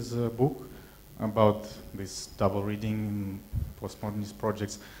Jenks in his book about this double reading in postmodernist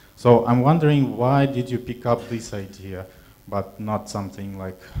projects. So I'm wondering, why did you pick up this idea, but not something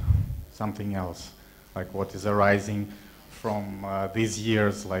else, like what is arising from these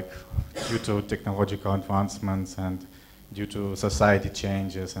years, like due to technological advancements and due to society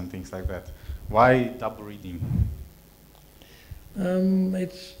changes and things like that? Why double reading? I'm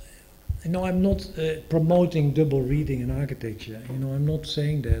not promoting double reading in architecture. I'm not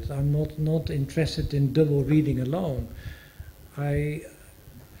saying that. I'm not interested in double reading alone. I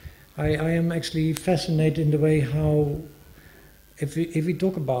am actually fascinated in the way how, if we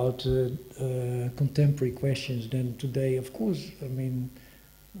talk about contemporary questions, then today, of course, I mean,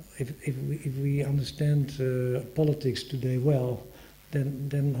 if we understand politics today well,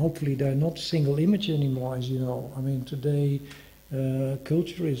 then hopefully they're not single image anymore, as you know. I mean, today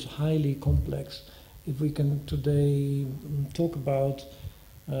culture is highly complex. If we can today talk about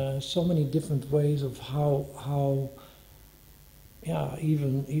so many different ways of how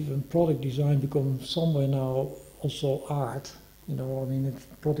even product design becomes somewhere now also art. I mean,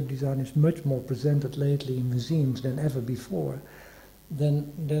 product design is much more presented lately in museums than ever before.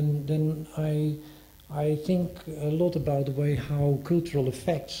 Then I think a lot about the way how cultural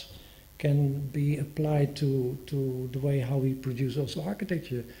effects can be applied to the way how we produce also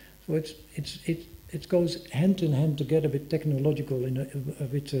architecture. So it goes hand in hand together with technological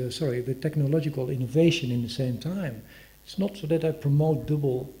with technological innovation in the same time. It's not so that I promote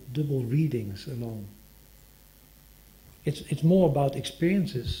double readings alone. It's more about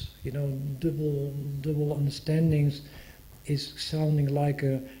experiences. Double understandings is sounding like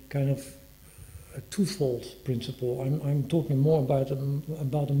a kind of a twofold principle. I'm talking more about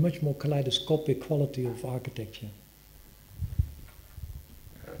a much more kaleidoscopic quality of architecture.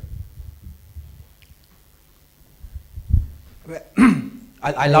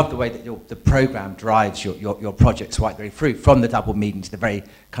 I love the way that the program drives your projects right the way through, from the double meaning to the very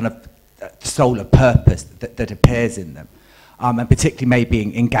kind of solar purpose that appears in them. And particularly maybe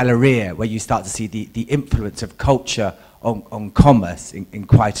in Galleria, where you start to see the influence of culture on commerce in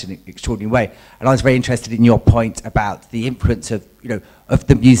quite an extraordinary way. And I was very interested in your point about the influence of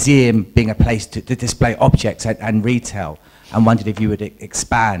the museum being a place to display objects and retail, and wondered if you would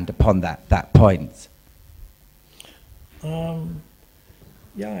expand upon that point. That's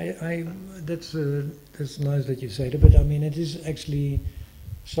nice that you say that, but I mean, it is actually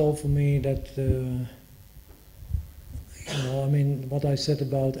so for me that I mean, what I said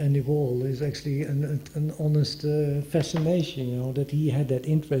about Andy Warhol is actually an honest fascination. That he had that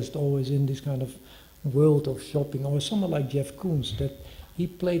interest always in this kind of world of shopping, or someone like Jeff Koons, that he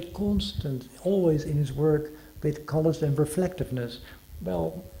played constant, always in his work, with colors and reflectiveness.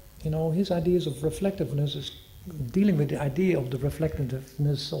 Well, his ideas of reflectiveness is dealing with the idea of the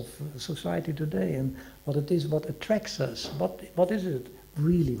reflectiveness of society today, and what it is, what attracts us. What is it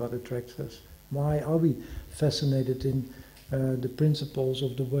really what attracts us? Why are we fascinated in the principles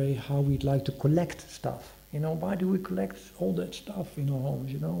of the way how we'd like to collect stuff? Why do we collect all that stuff in our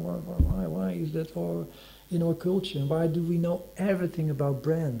homes? Why is that in our culture? And why do we know everything about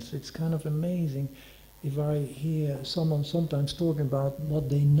brands? It's kind of amazing if I hear someone sometimes talking about what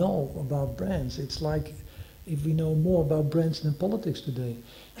they know about brands. It's like if we know more about brands than politics today.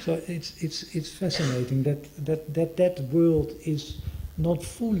 So it's fascinating that world is not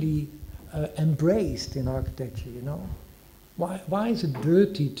fully embraced in architecture. Why is it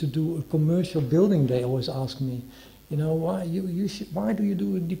dirty to do a commercial building? They always ask me. Why do you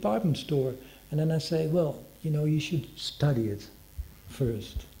do a department store? And then I say, well, you should study it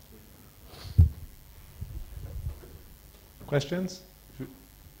first. Questions?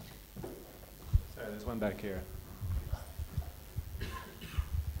 Sorry, there's one back here.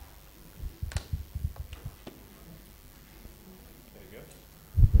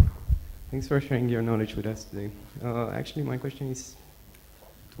 Thanks for sharing your knowledge with us today. Actually, my question is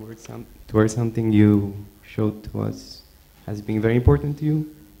towards something you showed to us as being very important to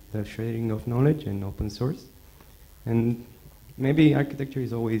you, the sharing of knowledge and open source. And maybe architecture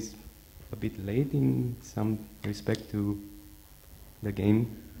is always a bit late in some respect to the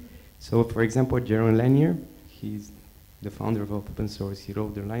game. So, for example, Jaron Lanier, he's the founder of open source. He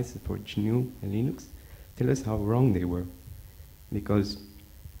wrote the license for GNU and Linux. Tell us how wrong they were. Because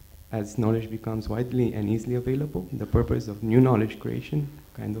as knowledge becomes widely and easily available, the purpose of new knowledge creation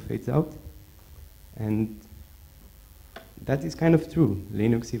kind of fades out. And that is kind of true.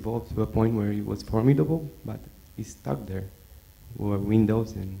 Linux evolved to a point where it was formidable, but it's stuck there, where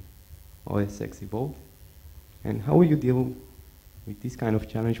Windows and OS X evolved. And how will you deal with this kind of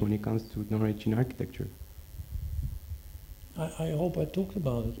challenge when it comes to knowledge in architecture? I hope I talked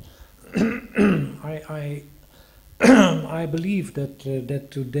about it. I believe that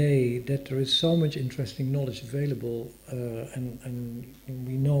that today that there is so much interesting knowledge available, and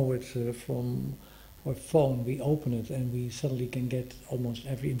we know it from our phone. We open it and we suddenly can get almost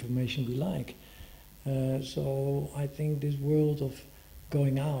every information we like. So I think this world of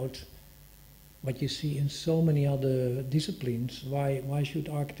going out, what you see in so many other disciplines, why should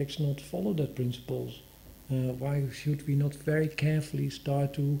architects not follow that principles? Why should we not very carefully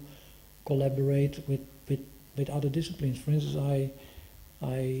start to collaborate with other disciplines? For instance,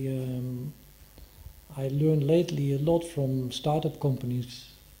 I learned lately a lot from startup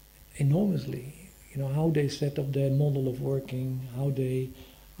companies enormously. You know, how they set up their model of working, how they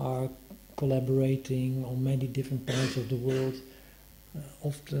are collaborating on many different parts of the world.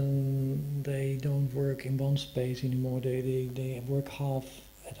 Often they don't work in one space anymore, they work half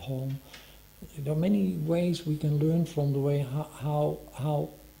at home. There are many ways we can learn from the way how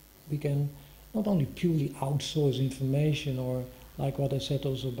we can not only purely outsource information, or like what I said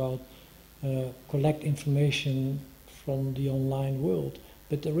also about collect information from the online world,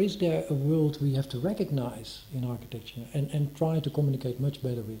 but there is a world we have to recognize in architecture and try to communicate much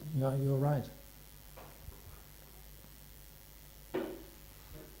better with. Yeah, you're right.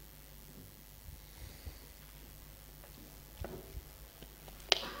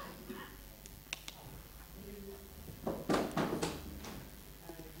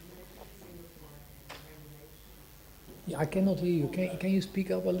 Yeah, I cannot hear you. Can you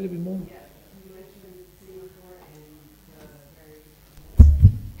speak up a little bit more?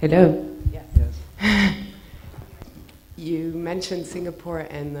 Hello. Yes. You mentioned Singapore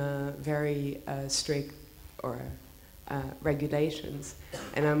and very strict regulations,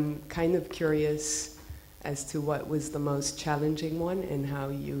 and I'm kind of curious as to what was the most challenging one and how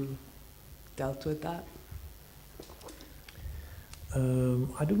you dealt with that.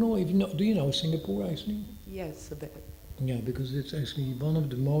 I don't know if you know. Do you know Singapore actually? Yes, a bit. Yeah, because it's actually one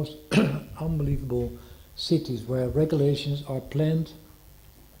of the most unbelievable cities where regulations are planned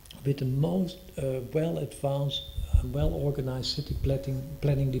with the most well-advanced, well-organized city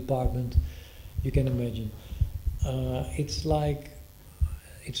planning department you can imagine. It's like,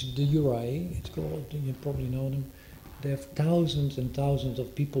 it's the URI, it's called, you probably know them. They have thousands and thousands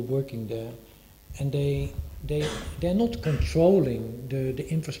of people working there, and they're not controlling the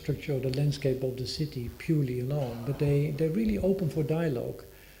infrastructure or the landscape of the city purely alone, but they're really open for dialogue.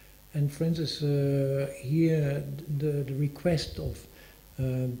 And for instance, here the request of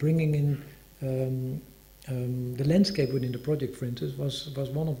bringing in the landscape within the project, for instance, was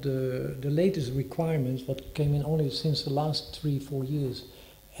one of the latest requirements what came in only since the last 3-4 years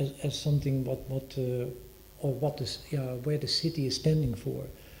as something where the city is standing for.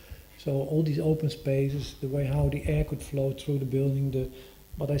 So all these open spaces, the way how the air could flow through the building,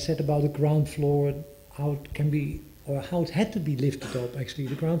 what I said about the ground floor, how it can be, or how it had to be lifted up actually.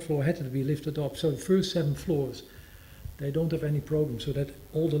 The ground floor had to be lifted up. So the first 7 floors, they don't have any problem, so that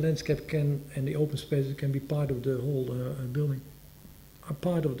all the landscape can, and the open spaces can be part of the whole building, are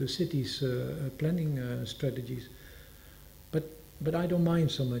part of the city's planning strategies. But I don't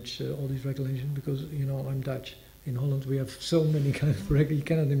mind so much all these regulations, because, you know, I'm Dutch. In Holland we have so many kind of regulations, you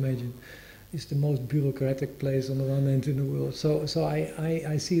cannot imagine. It's the most bureaucratic place on the one hand in the world. So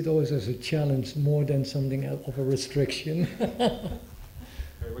I see it always as a challenge more than something of a restriction.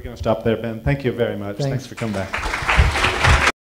 We're going to stop there, Ben. Thank you very much. Thanks for coming back.